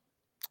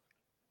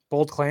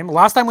 Bold claim.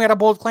 Last time we had a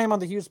bold claim on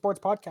the Hughes Sports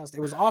Podcast, it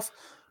was off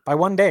by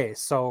 1 day.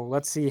 So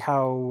let's see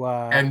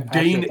how. And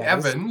Dane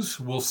Evans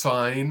will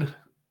sign,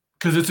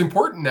 because it's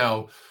important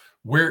now.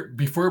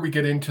 Before we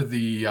get into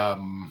the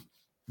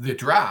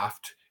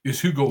draft, is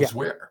who goes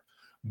where.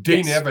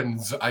 Dane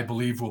Evans, I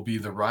believe, will be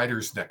the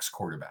Riders' next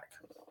quarterback.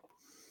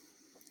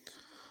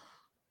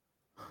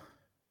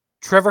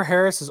 Trevor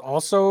Harris has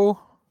also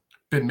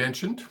been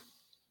mentioned,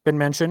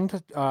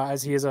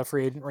 as he is a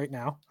free agent right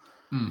now.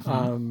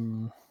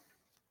 Mm-hmm.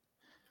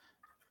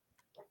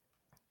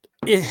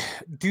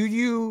 Do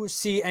you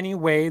see any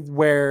way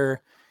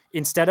where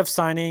instead of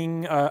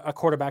signing a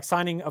quarterback,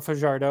 signing a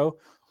Fajardo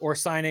or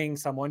signing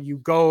someone, you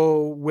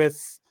go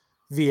with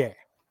VA?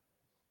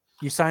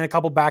 You sign a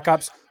couple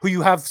backups who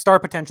you have star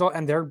potential,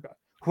 and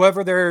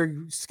whoever their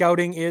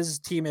scouting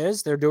team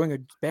is, they're doing a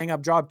bang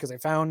up job because they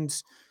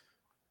found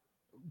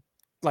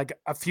like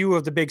a few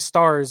of the big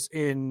stars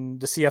in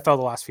the CFL the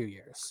last few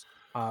years.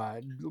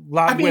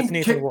 With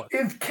Nathan Rourke.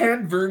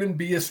 Can Vernon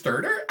be a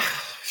starter?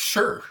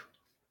 Sure.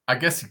 I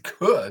guess he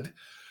could.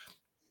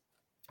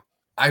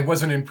 I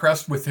wasn't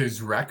impressed with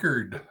his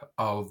record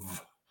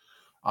of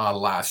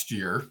last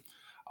year.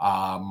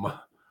 I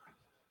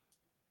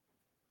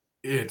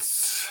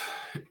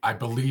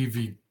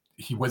believe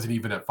he wasn't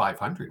even at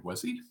 500,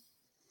 was he?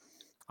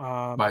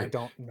 I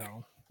don't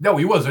know. No,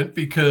 he wasn't,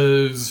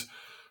 because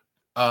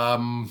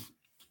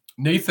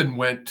Nathan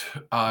went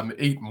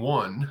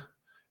 8-1,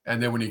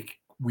 and then when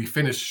we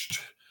finished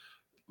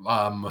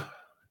 8-5,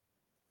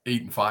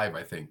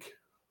 I think.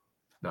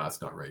 No,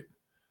 that's not right.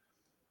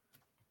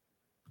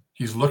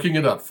 He's looking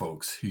it up,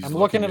 folks. I'm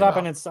looking it up,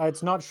 and it's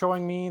not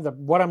showing me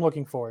what I'm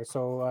looking for.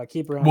 So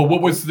keep around. Well,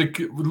 what was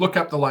look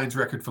up the Lions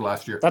record for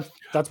last year?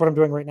 That's what I'm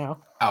doing right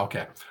now.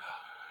 Okay.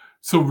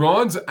 So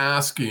Ron's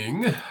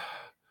asking,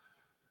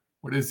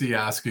 what is he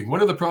asking?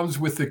 One of the problems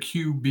with the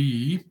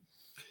QB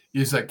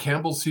is that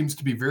Campbell seems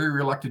to be very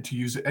reluctant to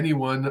use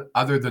anyone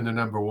other than the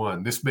number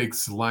one. This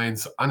makes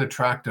Lions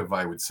unattractive,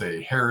 I would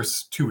say.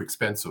 Harris, too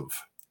expensive.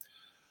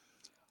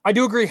 I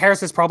do agree.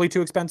 Harris is probably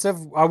too expensive.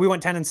 We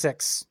went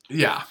 10-6.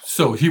 Yeah.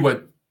 So he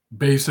went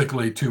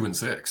basically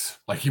 2-6.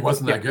 Like, he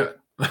wasn't that good.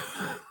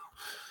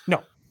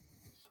 No.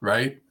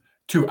 Right?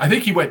 I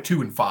think he went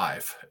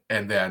 2-5.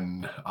 And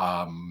then,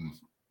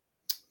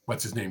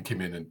 what's his name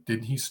came in, and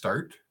didn't he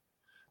start?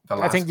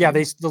 I think game?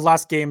 The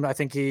last game, I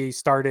think he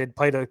started,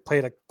 played a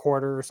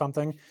quarter or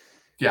something.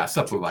 Yeah,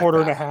 something like quarter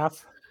that. and a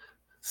half.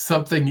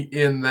 Something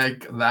in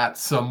like that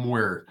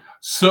somewhere.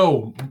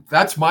 So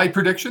that's my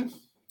prediction.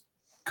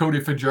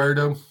 Cody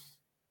Fajardo,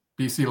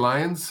 BC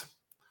Lions.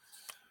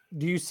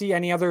 Do you see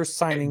any other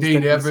signings?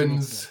 Dane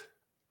Evans.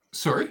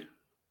 Sorry?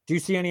 Do you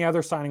see any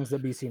other signings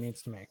that BC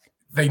needs to make?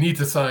 They need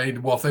to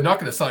sign. Well, if they're not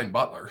going to sign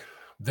Butler,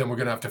 then we're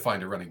going to have to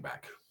find a running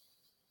back.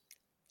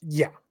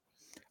 Yeah.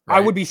 Right? I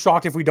would be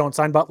shocked if we don't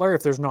sign Butler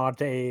if there's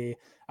not an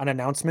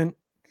announcement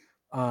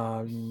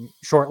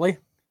shortly.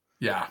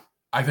 Yeah.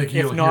 I think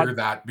he'll hear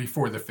that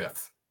before the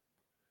 5th.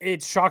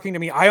 It's shocking to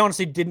me. I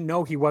honestly didn't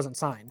know he wasn't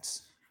signed.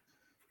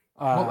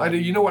 Well,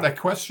 you know what I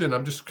question?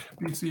 I'm just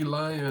BC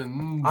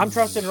Lions. I'm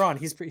trusting Ron.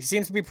 He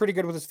seems to be pretty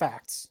good with his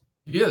facts.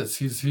 He is.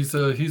 He's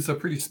a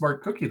pretty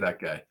smart cookie, that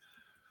guy.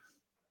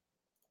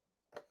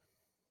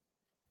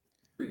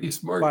 Pretty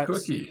smart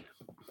cookie.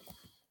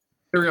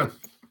 Carry on.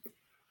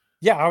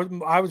 Yeah,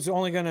 I was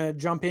only going to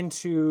jump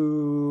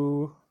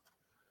into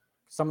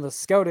some of the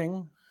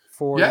scouting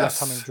for the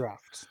upcoming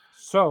draft.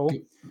 So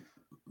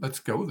let's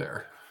go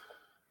there.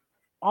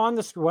 On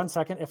the 1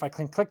 second, if I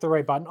can click the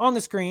right button on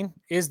the screen,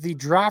 is the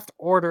draft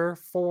order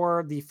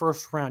for the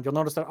first round. You'll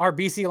notice that our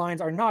BC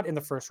Lions are not in the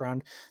first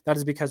round. That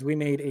is because we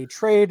made a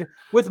trade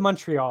with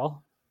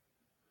Montreal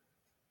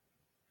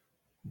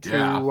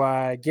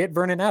to get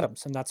Vernon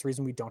Adams, and that's the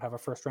reason we don't have a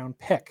first round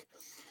pick.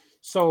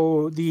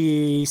 So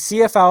the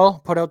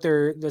CFL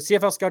the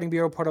CFL Scouting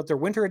Bureau put out their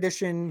winter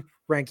edition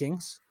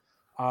rankings,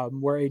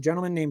 where a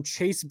gentleman named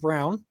Chase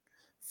Brown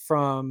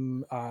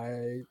from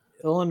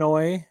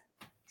Illinois.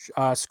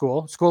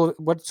 School.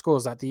 What school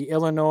is that? The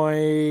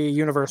Illinois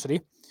University.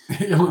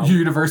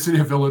 University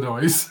of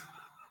Illinois.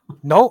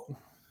 No.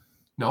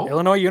 No.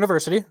 Illinois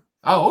University.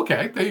 Oh,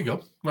 okay. There you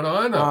go. What do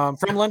I know?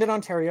 From London,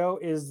 Ontario,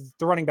 is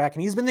the running back,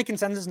 and he's been the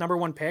consensus number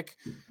one pick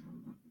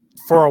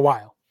for a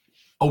while.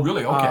 Oh,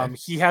 really? Okay.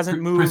 He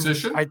hasn't moved.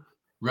 Position?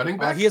 Running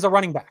back? He is a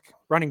running back.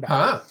 Running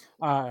back.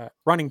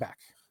 Running back.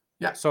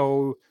 Yeah.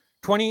 So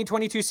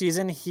 2022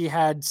 season, he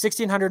had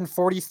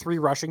 1,643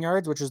 rushing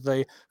yards, which is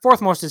the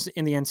fourth most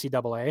in the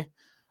NCAA.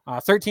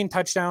 13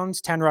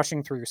 touchdowns, 10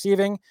 rushing, 3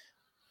 receiving.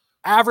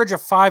 Average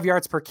of 5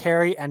 yards per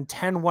carry and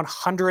 10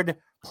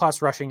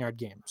 100-plus rushing yard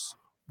games.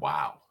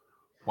 Wow.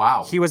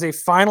 He was a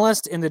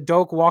finalist in the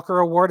Doak Walker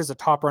Award as a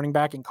top running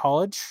back in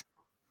college.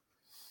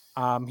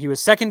 He was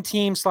second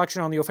team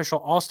selection on the official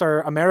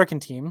All-Star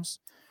American teams.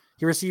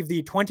 He received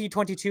the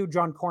 2022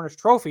 John Cornish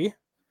Trophy,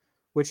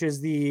 which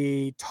is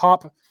the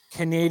top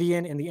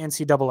Canadian in the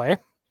NCAA.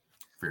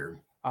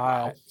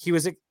 Wow.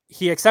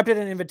 He accepted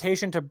an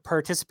invitation to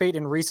participate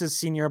in Reese's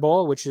Senior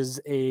Bowl, which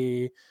is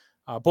a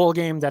bowl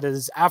game that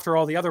is after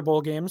all the other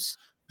bowl games,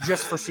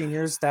 just for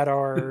seniors that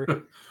are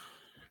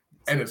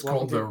And it's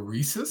called the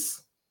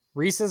Reese's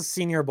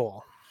Senior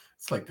Bowl.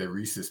 It's like the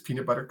Reese's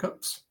peanut butter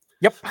cups.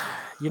 Yep.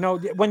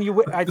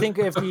 When I think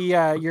if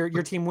the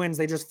your team wins,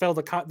 they just fill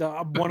the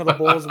one of the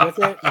bowls with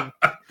it. And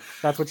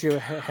that's what you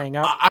hang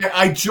up.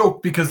 I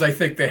joke because I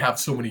think they have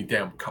so many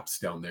damn cups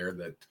down there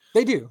that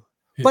they do.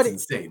 It's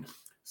insane.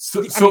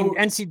 So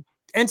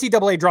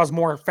NCAA draws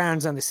more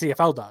fans than the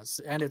CFL does,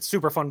 and it's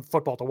super fun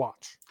football to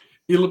watch.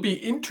 It'll be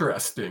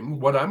interesting.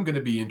 What I'm going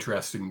to be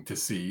interesting to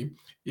see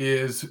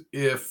is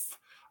if,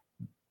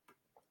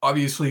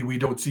 obviously, we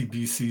don't see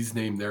BC's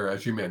name there,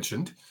 as you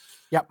mentioned.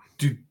 Yep.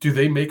 Do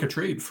they make a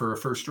trade for a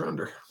first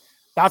rounder?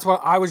 That's what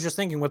I was just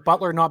thinking. With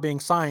Butler not being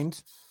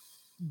signed,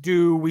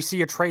 do we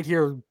see a trade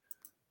here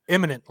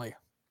imminently?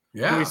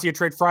 Yeah. Do we see a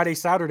trade Friday,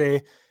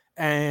 Saturday,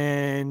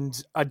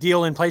 and a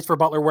deal in place for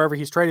Butler wherever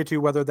he's traded to,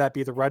 whether that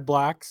be the Red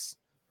Blacks?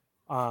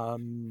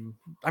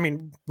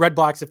 Red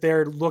Blacks, if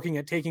they're looking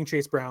at taking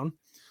Chase Brown,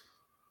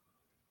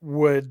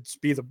 would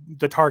be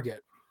the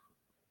target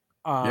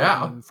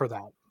for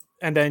that.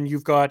 And then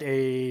you've got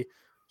a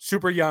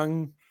super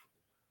young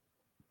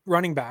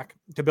running back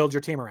to build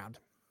your team around.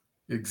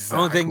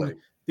 Exactly.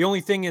 The only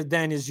thing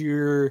is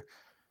you're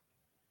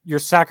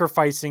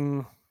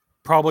sacrificing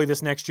probably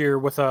this next year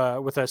with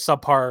a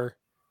subpar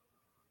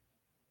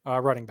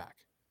running back.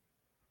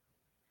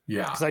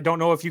 Yeah. Because I don't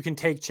know if you can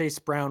take Chase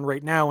Brown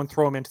right now and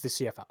throw him into the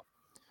CFL.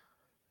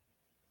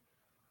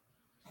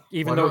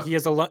 Even though he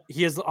is a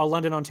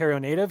London, Ontario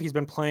native, he's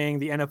been playing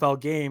the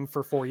NFL game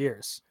for 4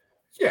 years.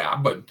 Yeah,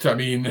 but I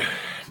mean,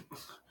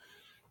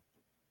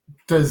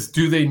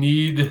 do they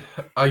need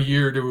a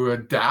year to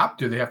adapt?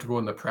 Do they have to go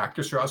in the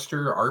practice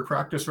roster, our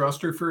practice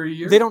roster, for a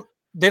year? They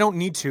don't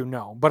need to,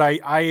 no. But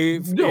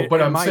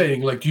I'm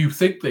saying, like, do you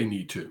think they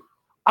need to?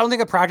 I don't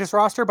think a practice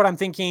roster, but I'm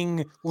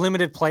thinking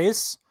limited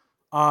plays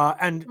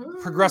and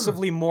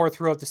progressively more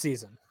throughout the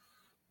season.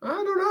 I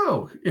don't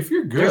know. If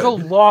you're good,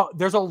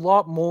 there's a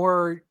lot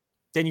more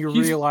than you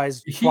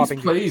realize.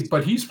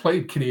 He's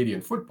played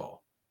Canadian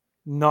football.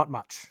 Not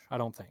much, I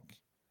don't think.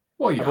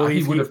 Well, yeah,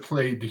 he would have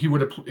played. He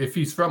would have, if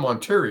he's from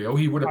Ontario,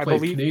 he would have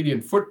played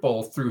Canadian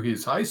football through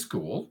his high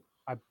school.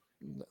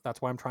 That's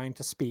why I'm trying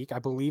to speak. I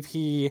believe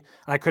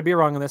I could be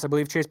wrong on this. I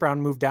believe Chase Brown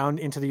moved down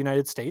into the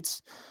United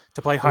States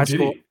to play high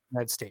school in the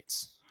United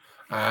States.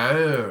 Oh,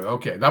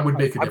 okay. That would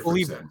make a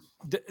difference then.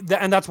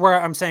 And that's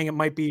where I'm saying it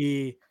might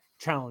be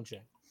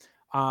challenging.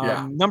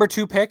 Number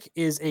 2 pick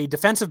is a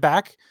defensive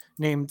back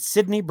named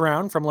Sidney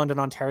Brown from London,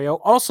 Ontario,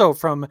 also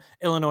from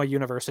Illinois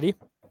University.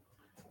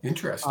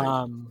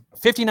 Interesting.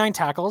 59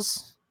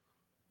 tackles,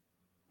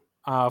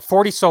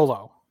 40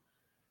 solo,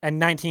 and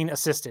 19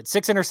 assisted.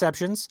 6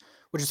 interceptions,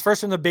 which is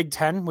first in the Big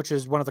Ten, which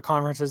is one of the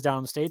conferences down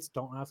in the States.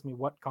 Don't ask me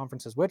what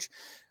conference is which.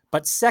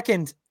 But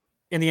second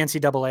in the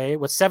NCAA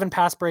with 7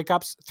 pass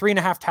breakups,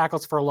 3.5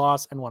 tackles for a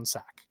loss, and 1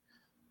 sack.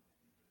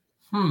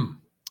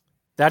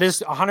 That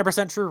is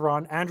 100% true,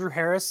 Ron. Andrew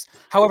Harris.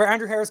 However,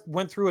 Andrew Harris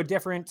went through a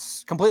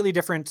completely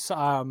different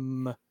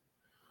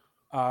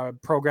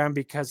program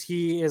because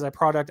he is a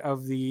product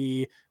of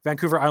the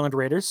Vancouver Island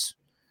Raiders.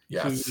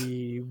 Yes.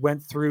 He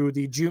went through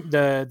the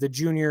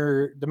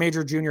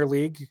major junior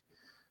league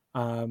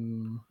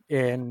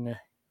in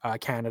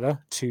Canada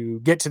to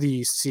get to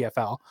the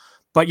CFL.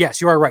 But yes,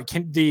 you are right.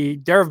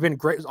 There have been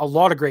a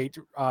lot of great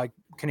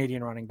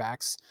Canadian running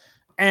backs.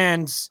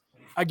 And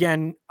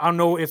again, I don't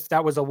know if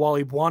that was a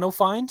Wally Buono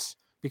find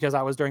because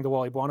that was during the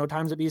Wally Buono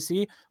times at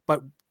BC,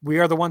 but we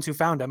are the ones who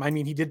found him. I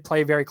mean, he did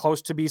play very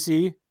close to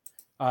BC,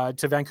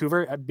 to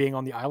Vancouver at being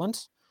on the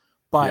island,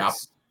 but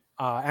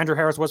Andrew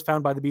Harris was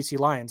found by the BC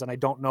Lions. And I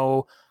don't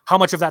know how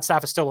much of that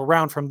staff is still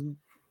around from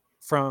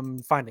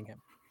finding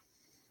him.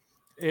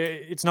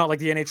 It's not like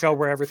the NHL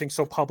where everything's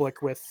so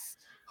public with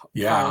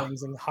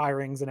firings and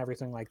hirings and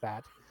everything like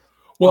that.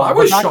 Well, I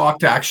was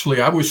shocked, actually.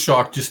 I was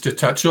shocked, just to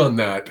touch on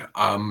that,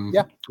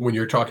 when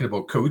you're talking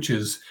about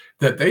coaches,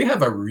 that they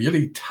have a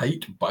really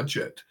tight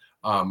budget,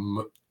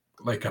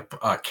 like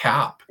a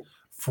cap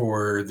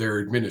for their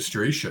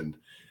administration.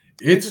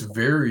 It's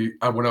very,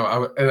 I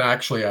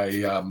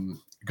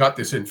got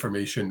this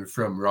information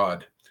from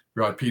Rod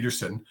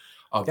Peterson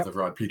of the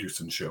Rod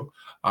Peterson Show.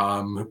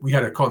 We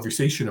had a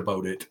conversation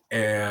about it,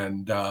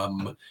 and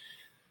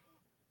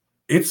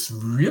it's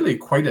really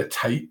quite a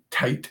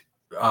tight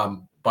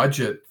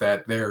budget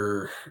that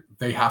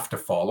they have to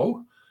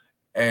follow,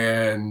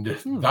 and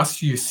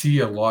thus you see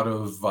a lot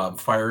of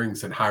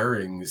firings and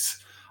hirings.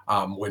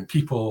 When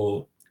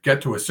people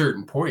get to a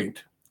certain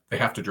point, they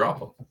have to drop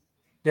them.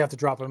 They have to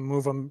drop them,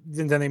 move them,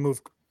 and then they move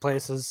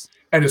places.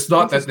 And it's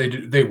not that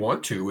they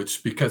want to; it's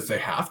because they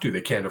have to.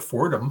 They can't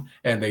afford them,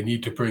 and they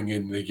need to bring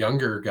in the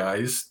younger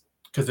guys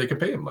because they can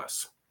pay them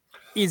less.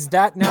 Is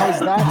that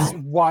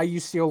why you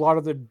see a lot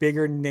of the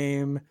bigger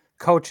name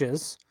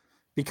coaches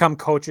become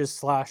coaches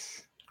 /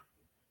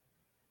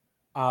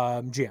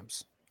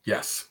 GMs?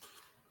 Yes.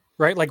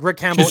 Right? Like Rick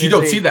Campbell. Because you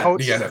don't see that in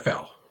the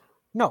NFL.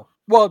 No.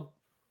 Well,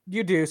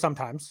 you do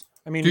sometimes.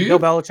 I mean, Bill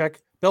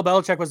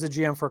Belichick was the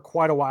GM for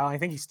quite a while. I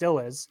think he still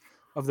is,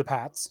 of the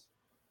Pats.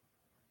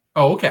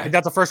 Oh, okay.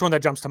 That's the first one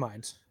that jumps to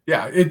mind.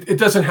 Yeah, it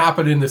doesn't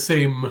happen in the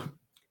same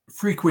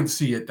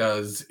frequency it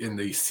does in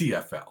the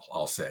CFL,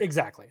 I'll say.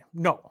 Exactly.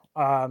 No.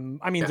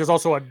 There's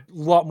also a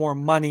lot more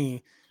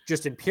money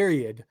just in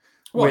period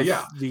with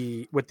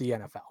the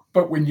NFL.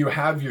 But when you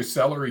have your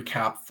salary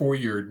cap for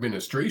your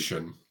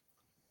administration,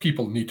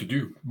 people need to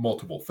do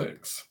multiple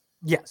things.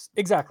 Yes,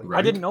 exactly. Right?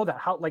 I didn't know that.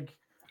 How, do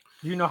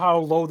you know how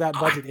low that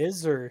budget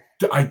is, or?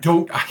 I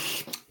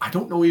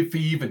don't know if he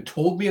even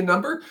told me a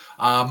number.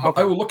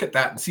 Okay. I will look at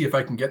that and see if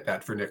I can get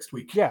that for next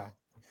week. Yeah.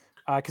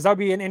 Because that would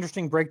be an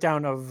interesting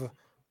breakdown of,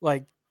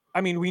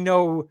 we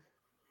know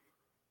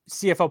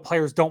CFL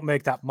players don't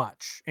make that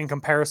much in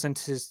comparison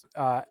to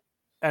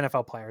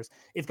NFL players.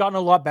 It's gotten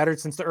a lot better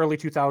since the early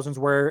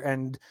 2000s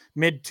and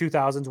mid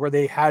 2000s where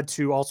they had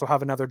to also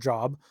have another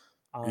job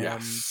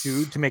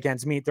to make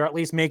ends meet. They're at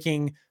least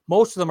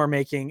most of them are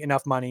making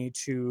enough money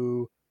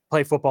to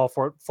play football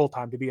for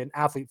full-time, to be an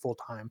athlete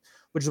full-time,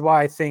 which is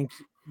why I think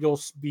you'll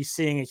be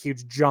seeing a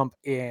huge jump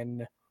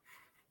in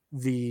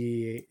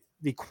the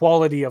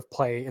quality of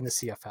play in the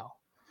CFL.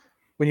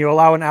 When you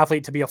allow an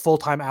athlete to be a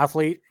full-time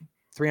athlete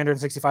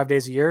 365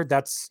 days a year,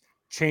 that's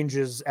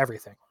changes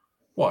everything.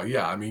 Well,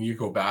 yeah. You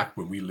go back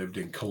when we lived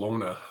in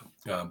Kelowna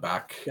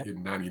back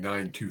in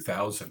 99,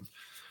 2000.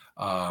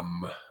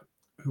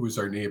 Who was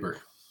our neighbor?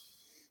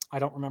 I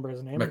don't remember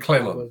his name.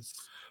 McClellan.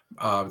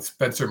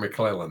 Spencer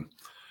McClellan.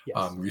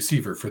 Yes.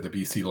 Receiver for the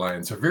BC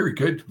Lions. A very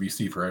good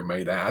receiver, I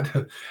might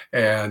add.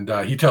 And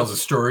he tells a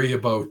story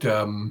about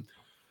them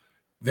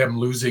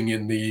losing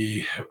in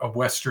the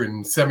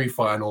Western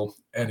semifinal,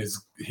 and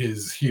he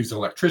was an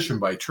electrician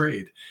by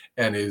trade,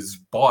 and his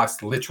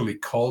boss literally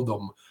called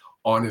him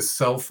on his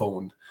cell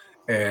phone,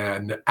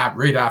 and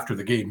right after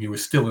the game, he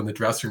was still in the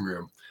dressing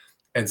room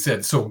and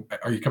said, "So,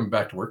 are you coming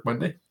back to work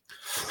Monday?"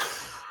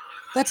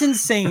 That's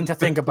insane to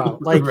think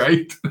about.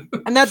 Right.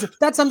 And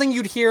that's something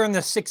you'd hear in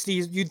the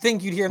 60s. You'd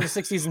think you'd hear in the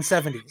 60s and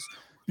 70s.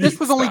 This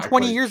was only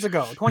 20 years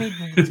ago,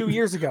 22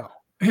 years ago.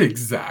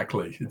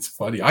 Exactly. It's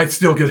funny. I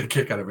still get a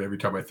kick out of it every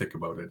time I think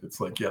about it. It's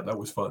like, yeah, that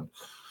was fun.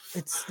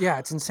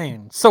 It's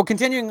insane. So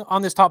continuing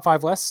on this top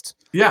 5 list.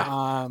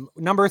 Yeah.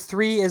 Number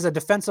 3 is a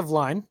defensive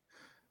line.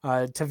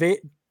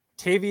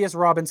 Tavius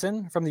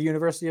Robinson from the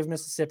University of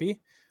Mississippi.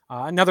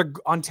 Another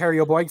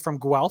Ontario boy from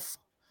Guelph.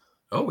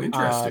 Oh,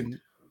 interesting.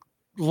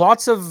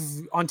 Lots of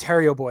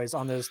Ontario boys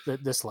on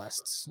this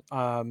list.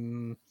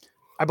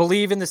 I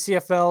believe in the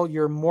CFL,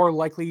 you're more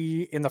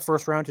likely in the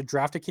first round to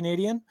draft a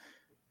Canadian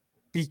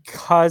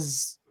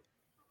because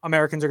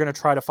Americans are going to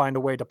try to find a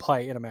way to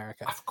play in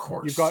America. Of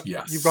course,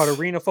 you've got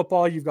arena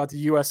football, you've got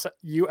the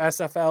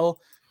USFL,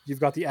 you've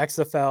got the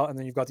XFL, and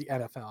then you've got the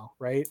NFL,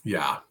 right?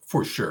 Yeah,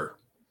 for sure.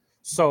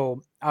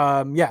 So,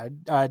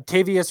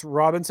 Tavius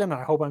Robinson,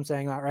 I hope I'm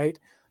saying that right.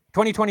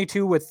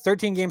 2022 with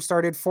 13 games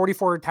started,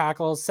 44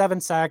 tackles,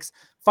 7 sacks,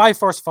 5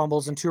 forced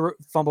fumbles, and 2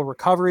 fumble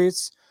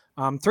recoveries.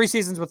 3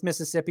 seasons with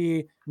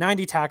Mississippi,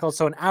 90 tackles,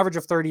 so an average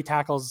of 30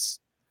 tackles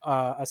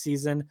a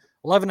season,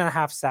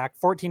 11.5 sack,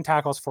 14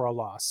 tackles for a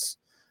loss.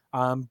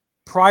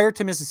 Prior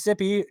to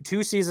Mississippi,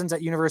 2 seasons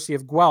at University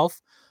of Guelph,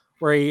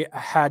 where he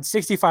had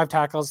 65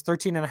 tackles,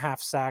 13.5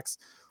 sacks,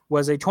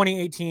 was a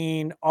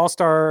 2018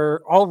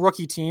 All-Star,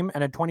 All-Rookie team,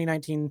 and a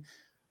 2019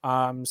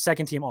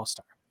 second-team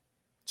All-Star.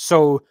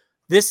 So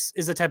this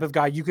is the type of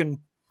guy you can,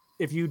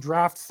 if you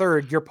draft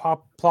third, you're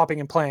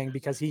plopping and playing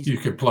because you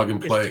can plug and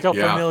play. Still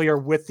familiar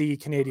with the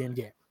Canadian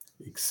game.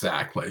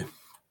 Exactly,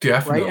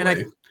 definitely.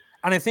 Right?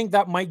 And I think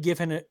that might give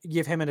him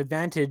an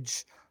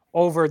advantage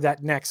over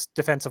that next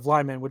defensive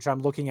lineman, which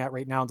I'm looking at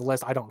right now on the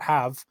list. I don't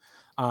have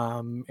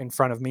in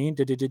front of me.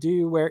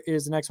 Where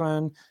is the next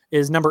one?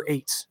 Is number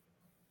 8.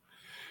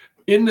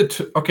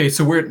 Okay,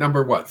 so we're at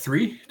number what?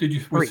 3? Did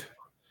you? 3.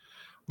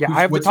 Yeah, I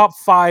have the top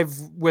 5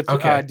 with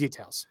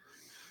details.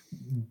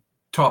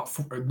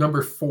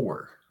 Number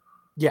 4.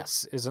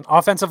 Yes, is an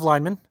offensive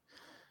lineman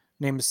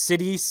named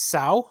Sidi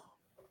Sow.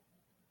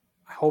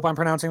 I hope I'm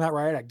pronouncing that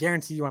right. I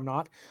guarantee you I'm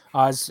not.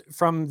 Is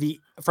from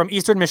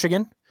Eastern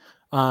Michigan,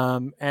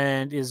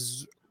 and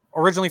is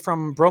originally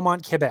from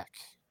Bromont, Quebec.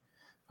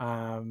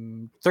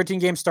 13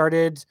 games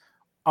started,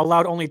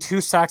 allowed 2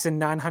 sacks in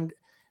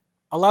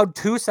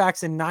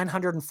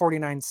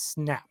 949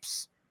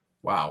 snaps.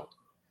 Wow.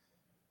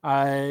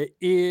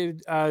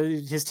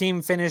 His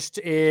team finished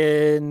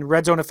in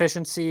red zone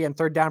efficiency and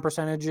third down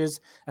percentages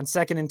and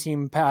second in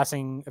team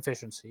passing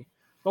efficiency.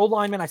 Old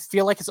lineman, I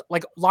feel like it's a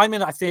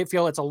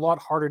lot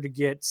harder to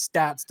get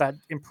stats that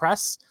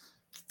impress.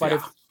 But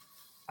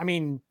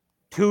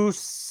 2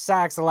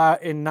 sacks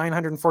allowed in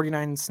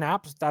 949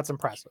 snaps, that's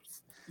impressive.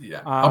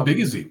 Yeah. How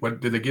big is he?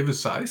 What did they give his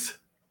size?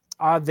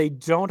 They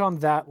don't on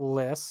that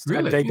list.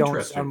 Really? They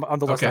don't on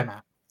the list I'm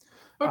at.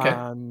 Okay.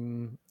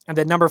 And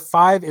then number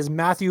 5 is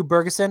Matthew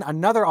Bergeson,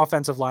 another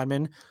offensive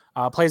lineman,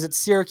 plays at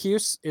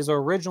Syracuse, is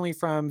originally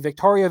from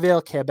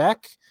Victoriaville,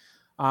 Quebec,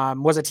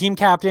 was a team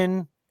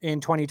captain in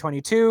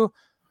 2022,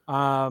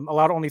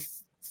 allowed only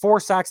 4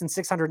 sacks and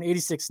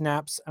 686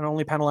 snaps, and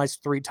only penalized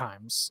 3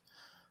 times.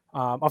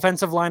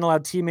 Offensive line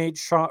allowed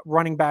teammate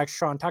running back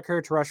Sean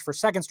Tucker to rush for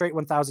second straight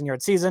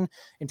 1,000-yard season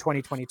in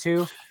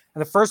 2022.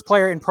 And the first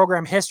player in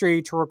program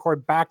history to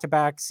record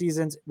back-to-back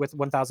seasons with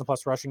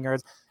 1,000-plus rushing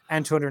yards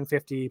and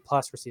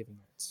 250-plus receiving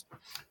yards.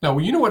 Now,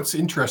 you know what's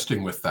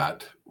interesting with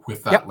that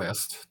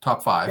list?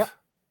 Top 5. Yep.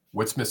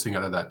 What's missing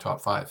out of that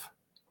top 5?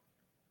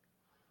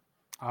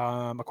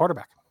 A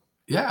quarterback.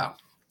 Yeah.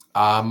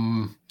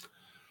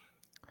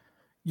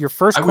 Your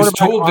first. I was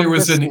told there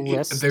was a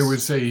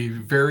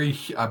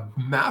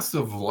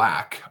massive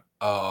lack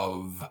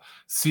of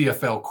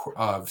CFL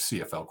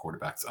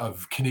quarterbacks,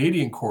 of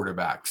Canadian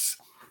quarterbacks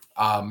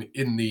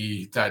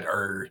that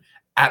are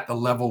at the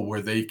level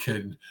where they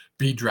could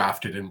be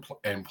drafted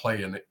and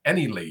play in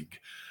any league.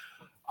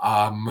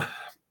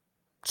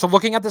 So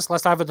looking at this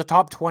list, I have the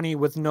top 20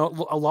 with a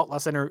lot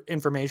less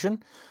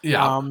information.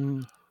 Yeah.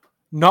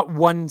 Not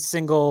one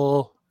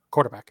single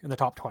quarterback in the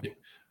top 20.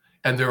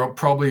 And there are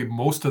probably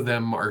most of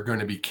them are going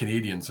to be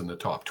Canadians in the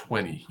top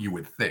 20, you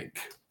would think.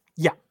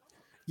 Yeah.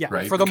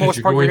 Right. For the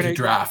most part, you're going to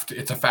draft.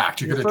 It's a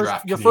fact. You're going to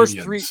draft your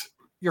Canadians.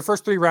 Your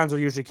first 3 rounds are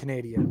usually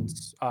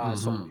Canadians,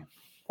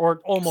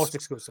 or almost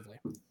exclusively.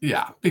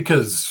 Yeah,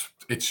 because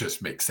it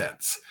just makes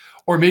sense.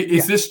 Or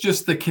is this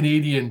just the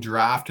Canadian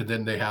draft and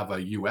then they have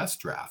a U.S.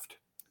 draft?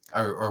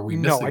 Are we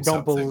missing something? No, I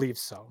don't believe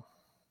so.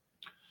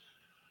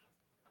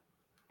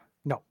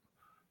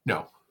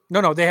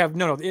 No. They have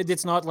no.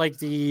 It's not like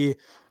the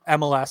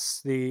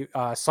MLS, the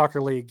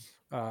soccer league,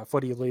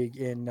 footy league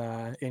in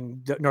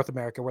North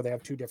America, where they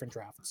have 2 different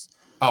drafts.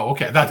 Oh,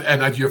 okay.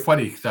 You're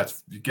funny.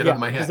 That's out of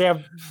my head. They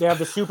have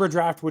the super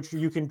draft, which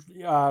you can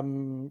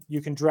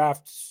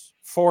draft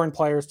foreign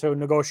players to a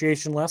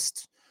negotiation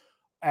list,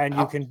 and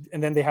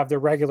and then they have the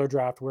regular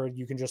draft where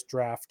you can just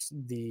draft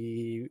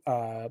the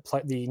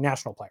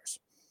national players.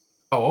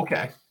 Oh,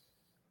 okay.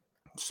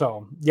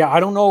 So I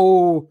don't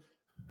know.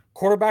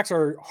 Quarterbacks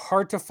are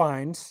hard to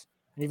find,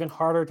 and even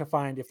harder to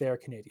find if they are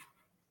Canadian.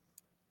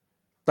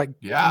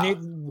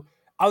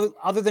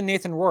 Other than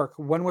Nathan Rourke,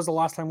 when was the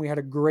last time we had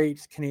a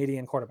great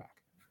Canadian quarterback?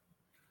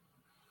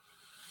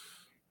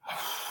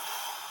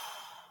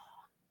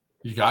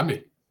 You got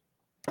me.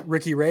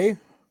 Ricky Ray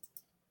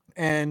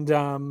and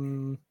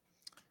Anthony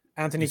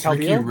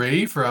Calvillo. Ricky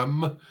Ray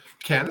from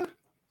Canada?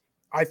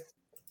 I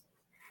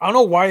don't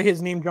know why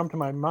his name jumped to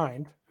my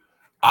mind.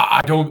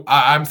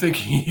 I'm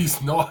thinking he's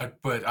not,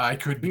 but I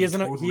could be. He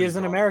is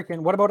an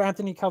American. What about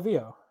Anthony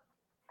Calvillo?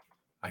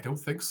 I don't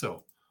think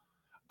so.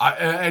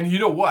 And you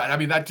know what? I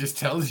mean, that just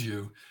tells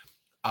you.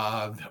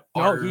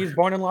 He's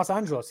born in Los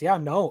Angeles. Yeah,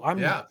 no, I'm.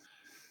 Yeah.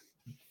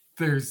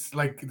 There's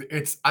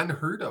it's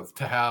unheard of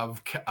to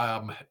have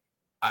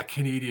a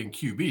Canadian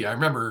QB. I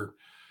remember.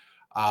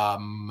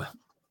 Ron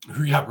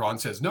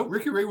says no.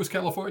 Ricky Ray was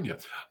California.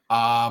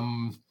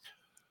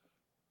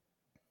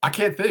 I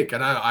can't think,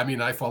 and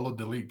I followed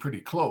the league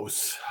pretty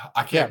close.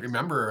 I can't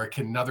remember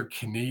another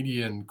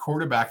Canadian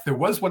quarterback. There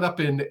was one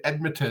up in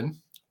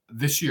Edmonton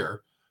this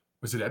year.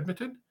 Was it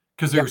Edmonton?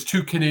 Because there was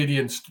 2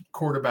 Canadian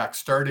quarterbacks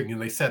starting,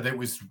 and they said it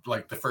was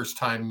like the first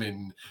time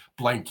in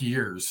blank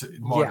years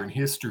in modern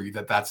history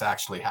that's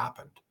actually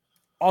happened.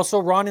 Also,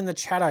 Ron in the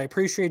chat, I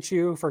appreciate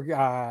you for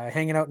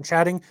hanging out and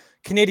chatting.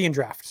 Canadian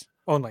draft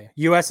only.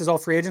 U.S. is all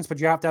free agents, but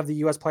you have to have the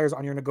U.S. players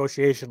on your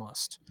negotiation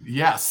list.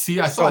 Yeah, see,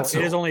 I thought so.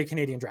 It is only a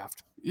Canadian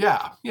draft.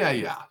 Yeah.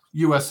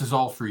 U.S. is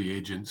all free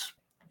agents.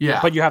 Yeah.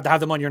 But you have to have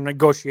them on your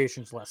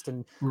negotiations list.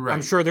 And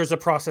I'm sure there's a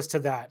process to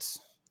that.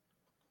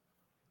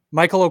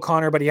 Michael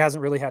O'Connor, but he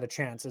hasn't really had a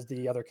chance as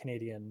the other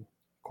Canadian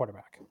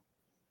quarterback.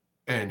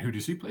 And who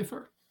does he play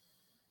for?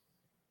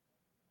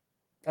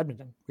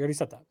 Edmonton. We already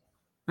said that.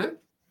 Yeah.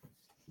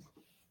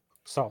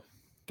 So.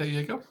 There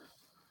you go.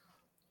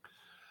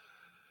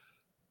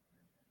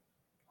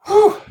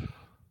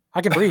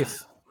 I can breathe.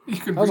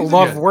 That was a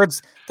lot of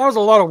words. That was a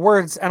lot of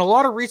words and a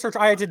lot of research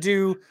I had to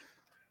do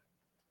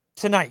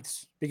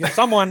tonight because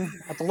someone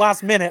at the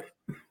last minute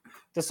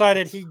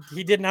decided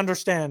he didn't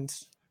understand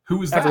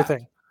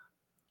everything.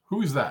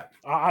 Who is that?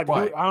 I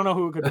don't know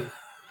who it could be.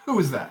 Who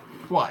is that?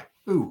 Why?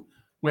 Who?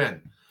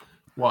 When?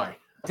 Why?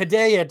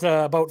 Today at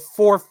about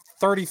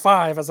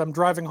 4:35 as I'm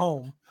driving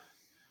home.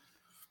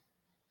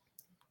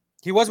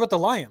 He was with the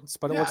Lions,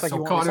 but it looks like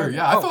Connor.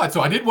 I thought so.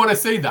 I didn't want to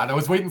say that. I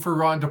was waiting for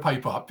Ron to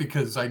pipe up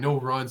because I know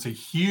Ron's a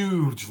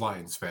huge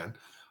Lions fan,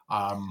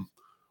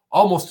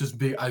 almost as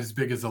big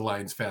as a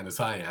Lions fan as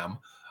I am.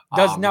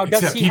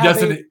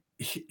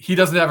 He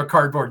doesn't have a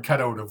cardboard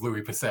cutout of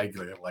Louis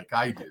Pasaglia like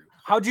I do.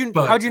 How'd you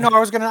know I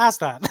was going to ask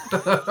that?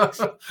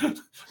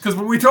 Because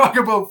when we talk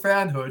about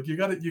fanhood, you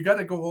got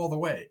to go all the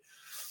way.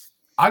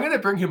 I'm going to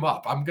bring him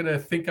up. I'm going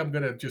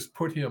to just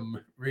put him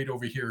right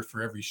over here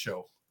for every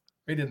show,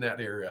 right in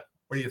that area.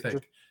 What do you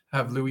think?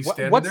 Have Louis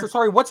stand there?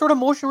 Sorry, what sort of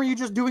motion were you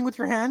just doing with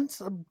your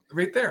hands?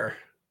 Right there.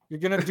 You're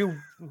going to do...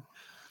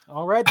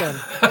 All right then.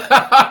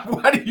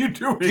 What are you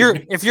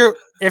doing? If you're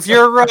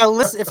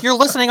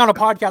listening on a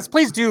podcast,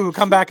 please do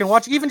come back and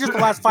watch even just the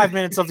last 5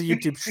 minutes of the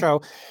YouTube show,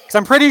 because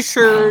I'm pretty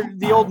sure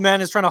the old man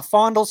is trying to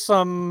fondle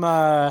some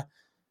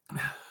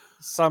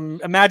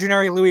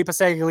imaginary Louis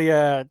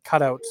Pasaglia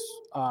cutouts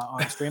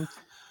on stream.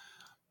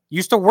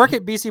 Used to work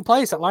at BC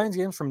Place at Lions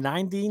games from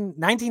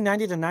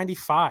 1990 to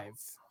 95.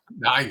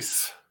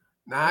 Nice.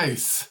 I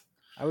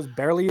was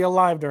barely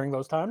alive during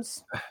those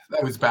times.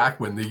 That was back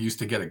when they used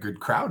to get a good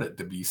crowd at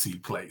the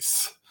BC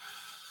Place.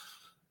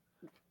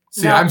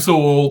 See, Now, I'm so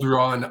old,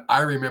 Ron. I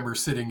remember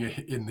sitting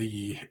in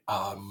the,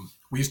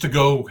 we used to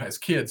go as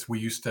kids. We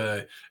used to,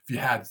 if you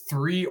had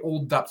 3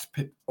 old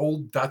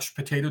Dutch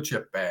potato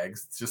chip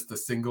bags, just the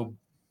single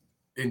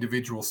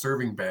individual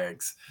serving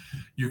bags,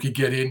 you could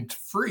get in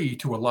free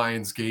to a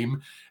Lions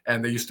game.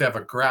 And they used to have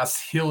a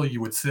grass hill you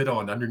would sit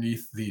on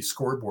underneath the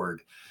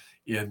scoreboard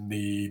in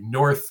the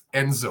north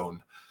end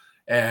zone.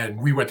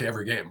 And we went to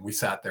every game. We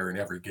sat there in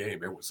every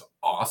game. It was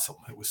awesome.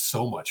 It was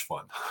so much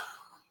fun.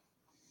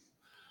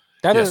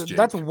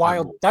 That's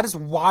wild. That is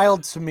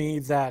wild to me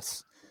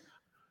that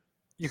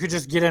you could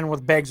just get in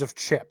with bags of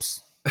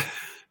chips.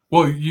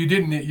 Well, you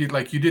didn't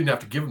have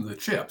to give them the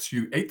chips.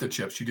 You ate the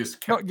chips. You just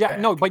kept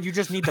but you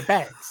just need the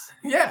bags.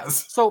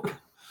 Yes. So,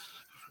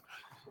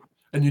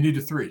 and you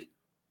needed 3.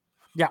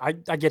 Yeah,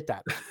 I get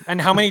that.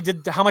 And how much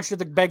did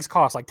the bags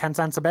cost? Like 10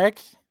 cents a bag?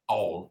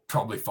 Oh,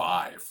 probably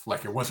 5.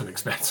 Like, it wasn't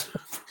expensive.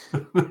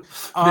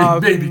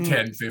 Maybe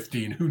 10,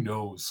 15. Who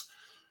knows?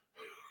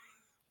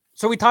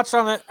 So we touched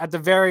on it at the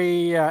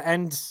very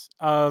end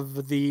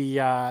of the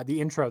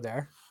intro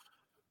there.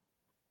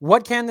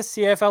 What can the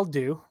CFL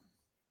do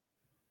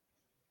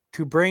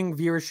to bring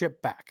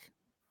viewership back,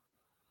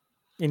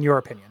 in your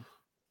opinion?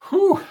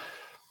 Whew.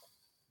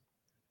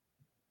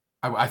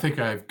 I think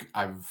I've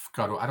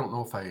got to, I don't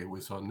know if I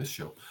was on this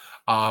show,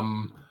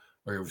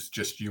 or it was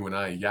just you and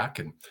I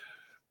yakking.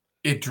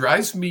 It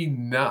drives me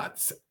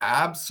nuts,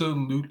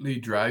 absolutely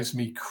drives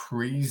me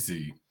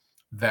crazy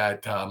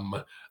that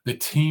the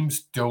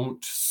teams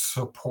don't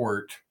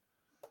support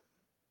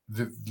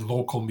the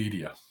local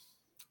media.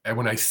 And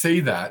when I say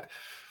that,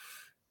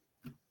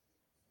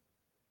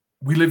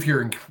 we live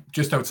here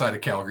just outside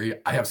of Calgary.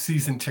 I have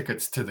season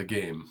tickets to the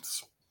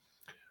games.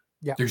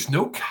 Yeah. There's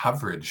no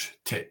coverage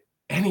to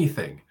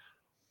anything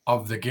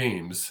of the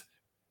games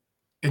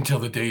until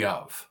the day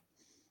of.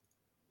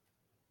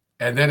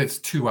 And then it's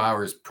 2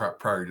 hours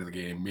prior to the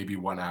game, maybe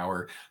 1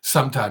 hour,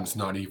 sometimes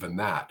not even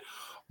that.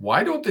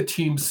 Why don't the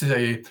teams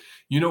say,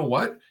 you know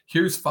what?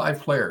 Here's 5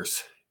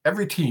 players.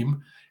 Every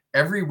team,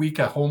 every week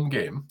a home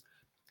game,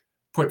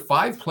 put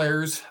 5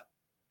 players'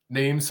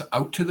 names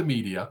out to the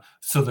media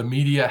so the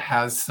media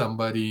has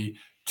somebody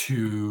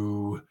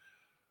to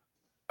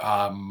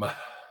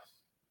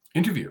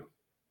interview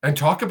and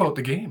talk about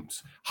the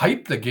games.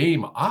 Hype the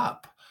game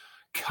up.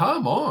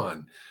 Come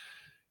on.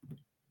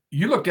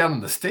 You look down in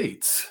the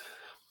States,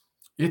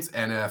 it's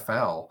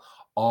NFL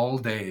all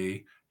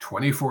day,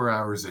 24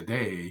 hours a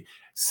day,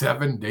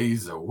 7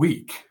 days a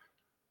week.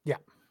 Yeah.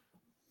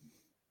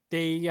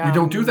 We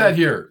don't do that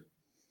here.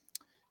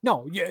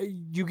 No,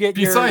 you get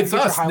besides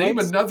us, name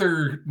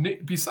another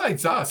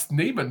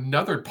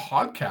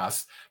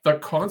podcast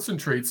that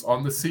concentrates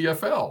on the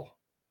CFL.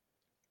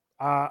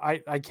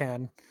 I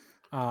can.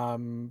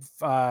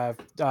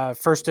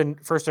 First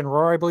and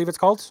Roar, I believe it's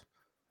called.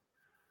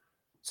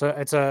 So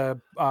it's a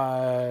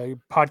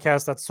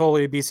podcast that's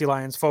solely BC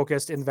Lions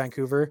focused in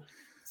Vancouver.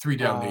 3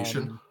 Down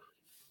Nation.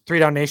 3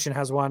 Down Nation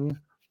has one.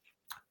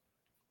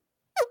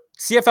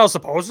 CFL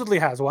supposedly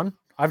has one.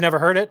 I've never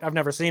heard it. I've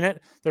never seen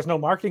it. There's no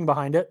marketing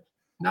behind it.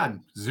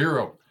 None.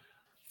 0.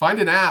 Find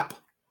an app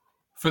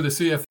for the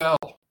CFL.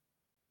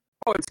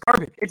 Oh, it's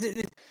garbage.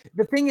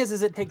 The thing is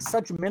it takes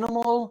such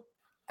minimal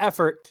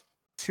effort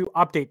to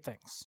update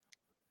things.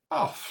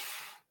 Oh.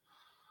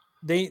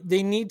 They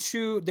need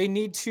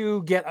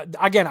to get,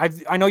 again,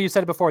 I know you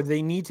said it before,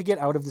 they need to get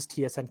out of this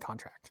TSN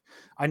contract.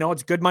 I know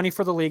it's good money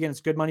for the league and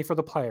it's good money for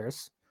the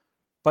players,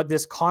 but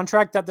this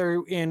contract that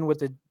they're in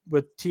with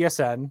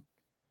TSN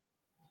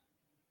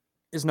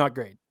is not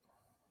great.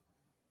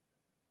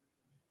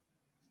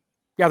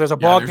 Yeah, there's a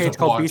blog page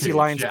called BC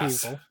Lions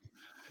People.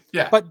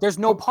 Yeah. But there's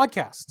no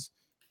podcasts.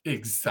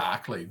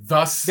 Exactly.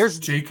 Thus,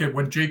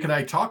 when Jake and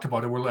I talked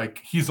about it, we're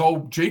like,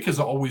 Jake has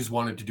always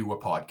wanted to do a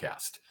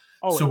podcast.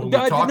 Oh, so when we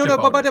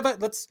talked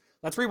but let's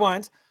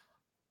rewind.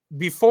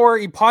 Before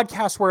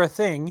podcasts were a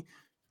thing,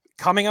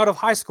 coming out of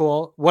high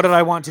school, what did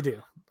I want to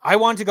do? I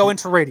wanted to go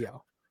into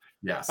radio.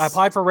 Yes. I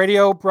applied for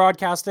radio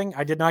broadcasting.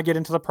 I did not get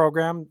into the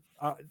program.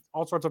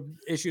 All sorts of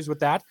issues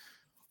with that.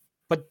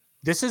 But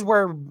this is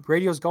where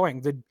radio's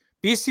going. The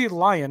BC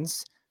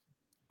Lions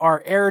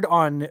are aired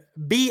on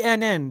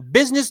BNN,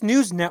 Business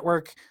News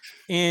Network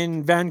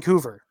in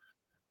Vancouver.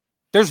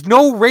 There's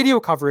no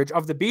radio coverage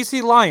of the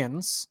BC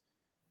Lions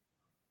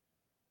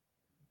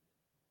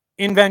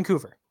in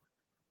Vancouver.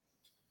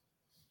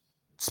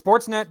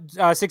 Sportsnet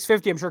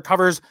 650, I'm sure,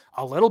 covers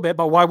a little bit,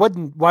 but why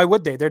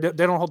would they? They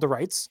don't hold the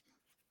rights.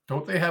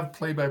 Don't they have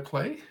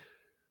play-by-play?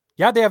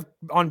 Yeah, they have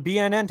on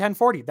BNN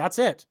 1040. That's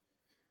it.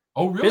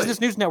 Oh, really?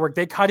 Business News Network.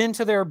 They cut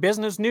into their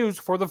business news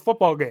for the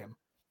football game.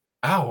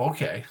 Oh,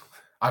 okay.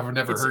 I've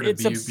never heard of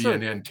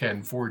BNN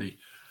 1040.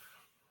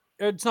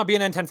 It's not BNN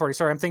 1040.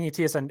 Sorry, I'm thinking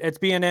TSN. It's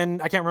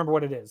BNN. I can't remember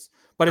what it is,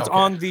 but it's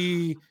on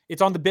the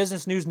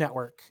Business News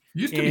Network.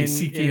 Used to be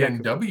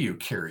CKNW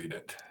carried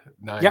it.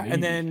 Yeah,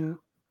 and then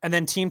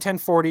Team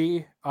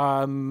 1040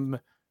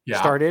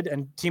 started,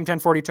 and Team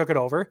 1040 took it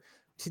over.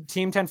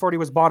 Team 1040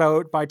 was bought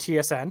out by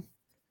TSN,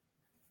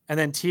 and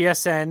then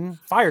TSN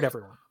fired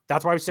everyone.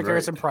 That's why Stick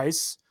Harris and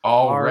Price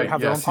have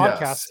their own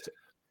podcast.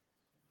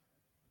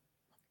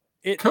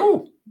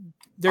 Cool.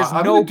 There's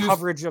no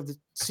coverage of the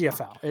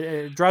CFL.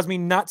 It drives me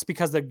nuts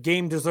because the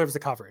game deserves the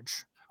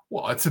coverage.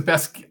 Well, it's the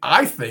best.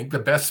 I think the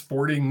best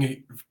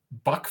sporting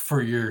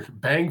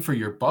bang for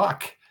your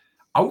buck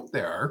out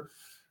there.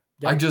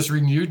 Yep. I just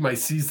renewed my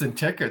season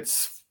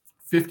tickets,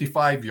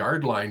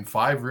 55-yard line,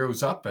 5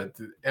 rows up at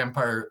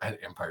Empire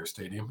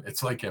Stadium.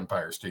 It's like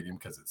Empire Stadium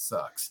because it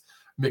sucks.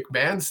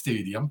 McMahon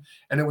Stadium,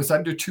 and it was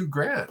under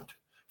 $2,000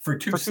 for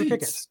two seats.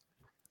 Tickets.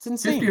 It's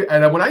insane. 50,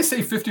 and when I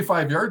say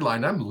 55-yard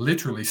line, I'm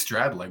literally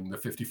straddling the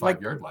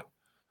 55-yard line.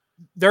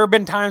 There have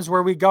been times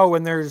where we go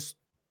and there's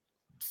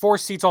 4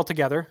 seats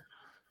altogether,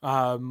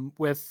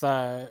 with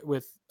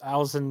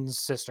Allison's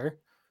sister.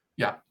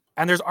 Yeah.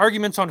 And there's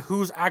arguments on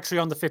who's actually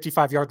on the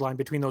 55-yard line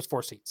between those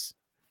 4 seats.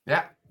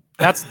 Yeah.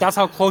 That's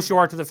how close you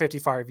are to the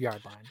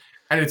 55-yard line.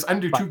 And it's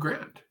under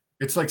 $2,000.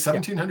 It's like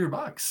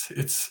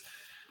 $1,700.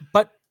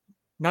 But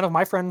none of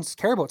my friends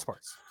care about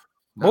sports.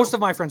 No. Most of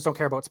my friends don't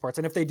care about sports.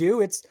 And if they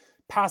do, it's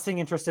passing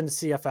interest into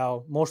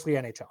CFL, mostly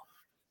NHL.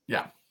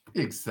 Yeah,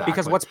 exactly.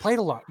 Because what's played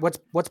a lot,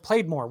 what's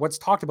played more, what's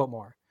talked about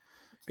more.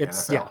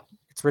 It's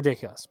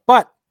ridiculous.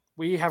 But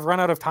we have run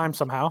out of time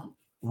somehow.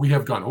 We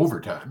have gone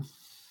overtime.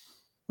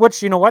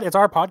 Which, you know what? It's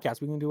our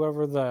podcast. We can do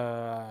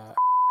whatever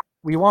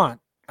we want.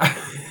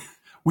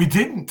 We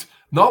didn't.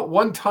 Not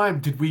one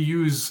time did we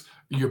use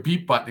your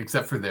beep button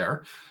except for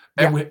there.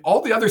 And with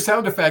all the other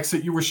sound effects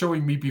that you were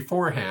showing me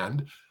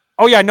beforehand.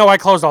 Oh, yeah. No, I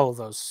closed all of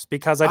those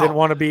because I didn't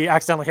want to be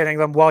accidentally hitting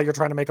them while you're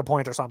trying to make a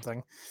point or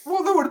something.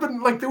 Well, that would have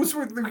been like, those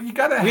were, you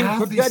got to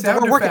have these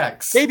sound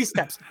effects. Baby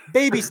steps.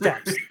 Baby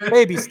steps.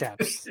 Baby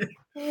steps.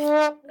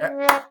 I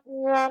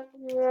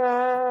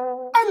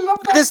love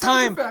that. This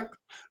time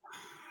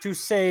to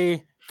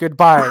say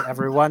goodbye,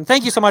 everyone.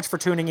 Thank you so much for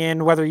tuning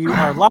in, whether you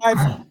are live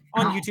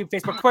on YouTube,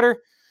 Facebook,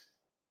 Twitter,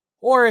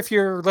 or if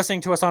you're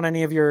listening to us on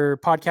any of your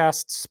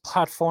podcasts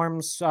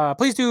platforms.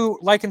 Please do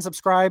like and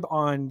subscribe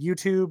on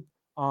YouTube,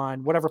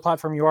 on whatever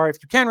platform you are. If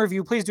you can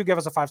review, please do give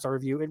us a 5-star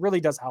review. It really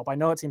does help. I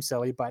know it seems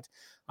silly, but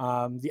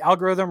the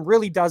algorithm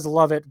really does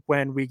love it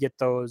when we get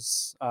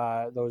those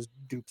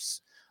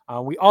dupes.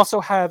 We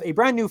also have a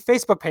brand new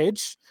Facebook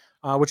page,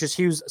 which is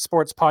Hughes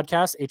Sports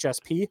Podcast,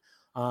 HSP.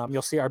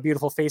 You'll see our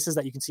beautiful faces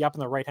that you can see up in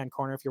the right-hand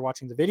corner if you're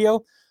watching the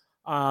video.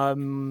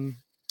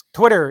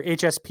 Twitter,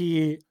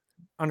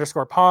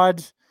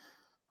 HSP_pod.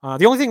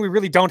 The only thing we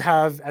really don't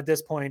have at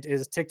this point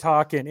is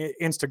TikTok and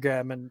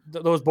Instagram, and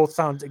those both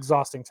sound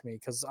exhausting to me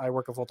because I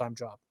work a full-time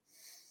job.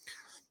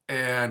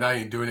 And I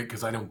ain't doing it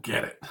because I don't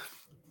get it.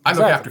 I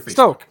look after Facebook.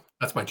 So,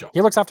 that's my job.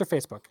 He looks after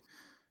Facebook.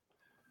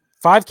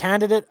 5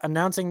 candidate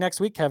announcing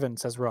next week, Kevin,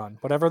 says Ron.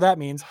 Whatever that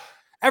means.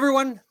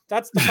 Everyone,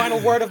 that's the final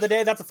word of the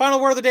day. That's the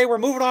final word of the day. We're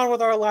moving on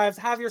with our lives.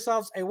 Have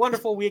yourselves a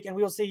wonderful week, and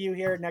we will see you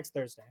here next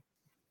Thursday.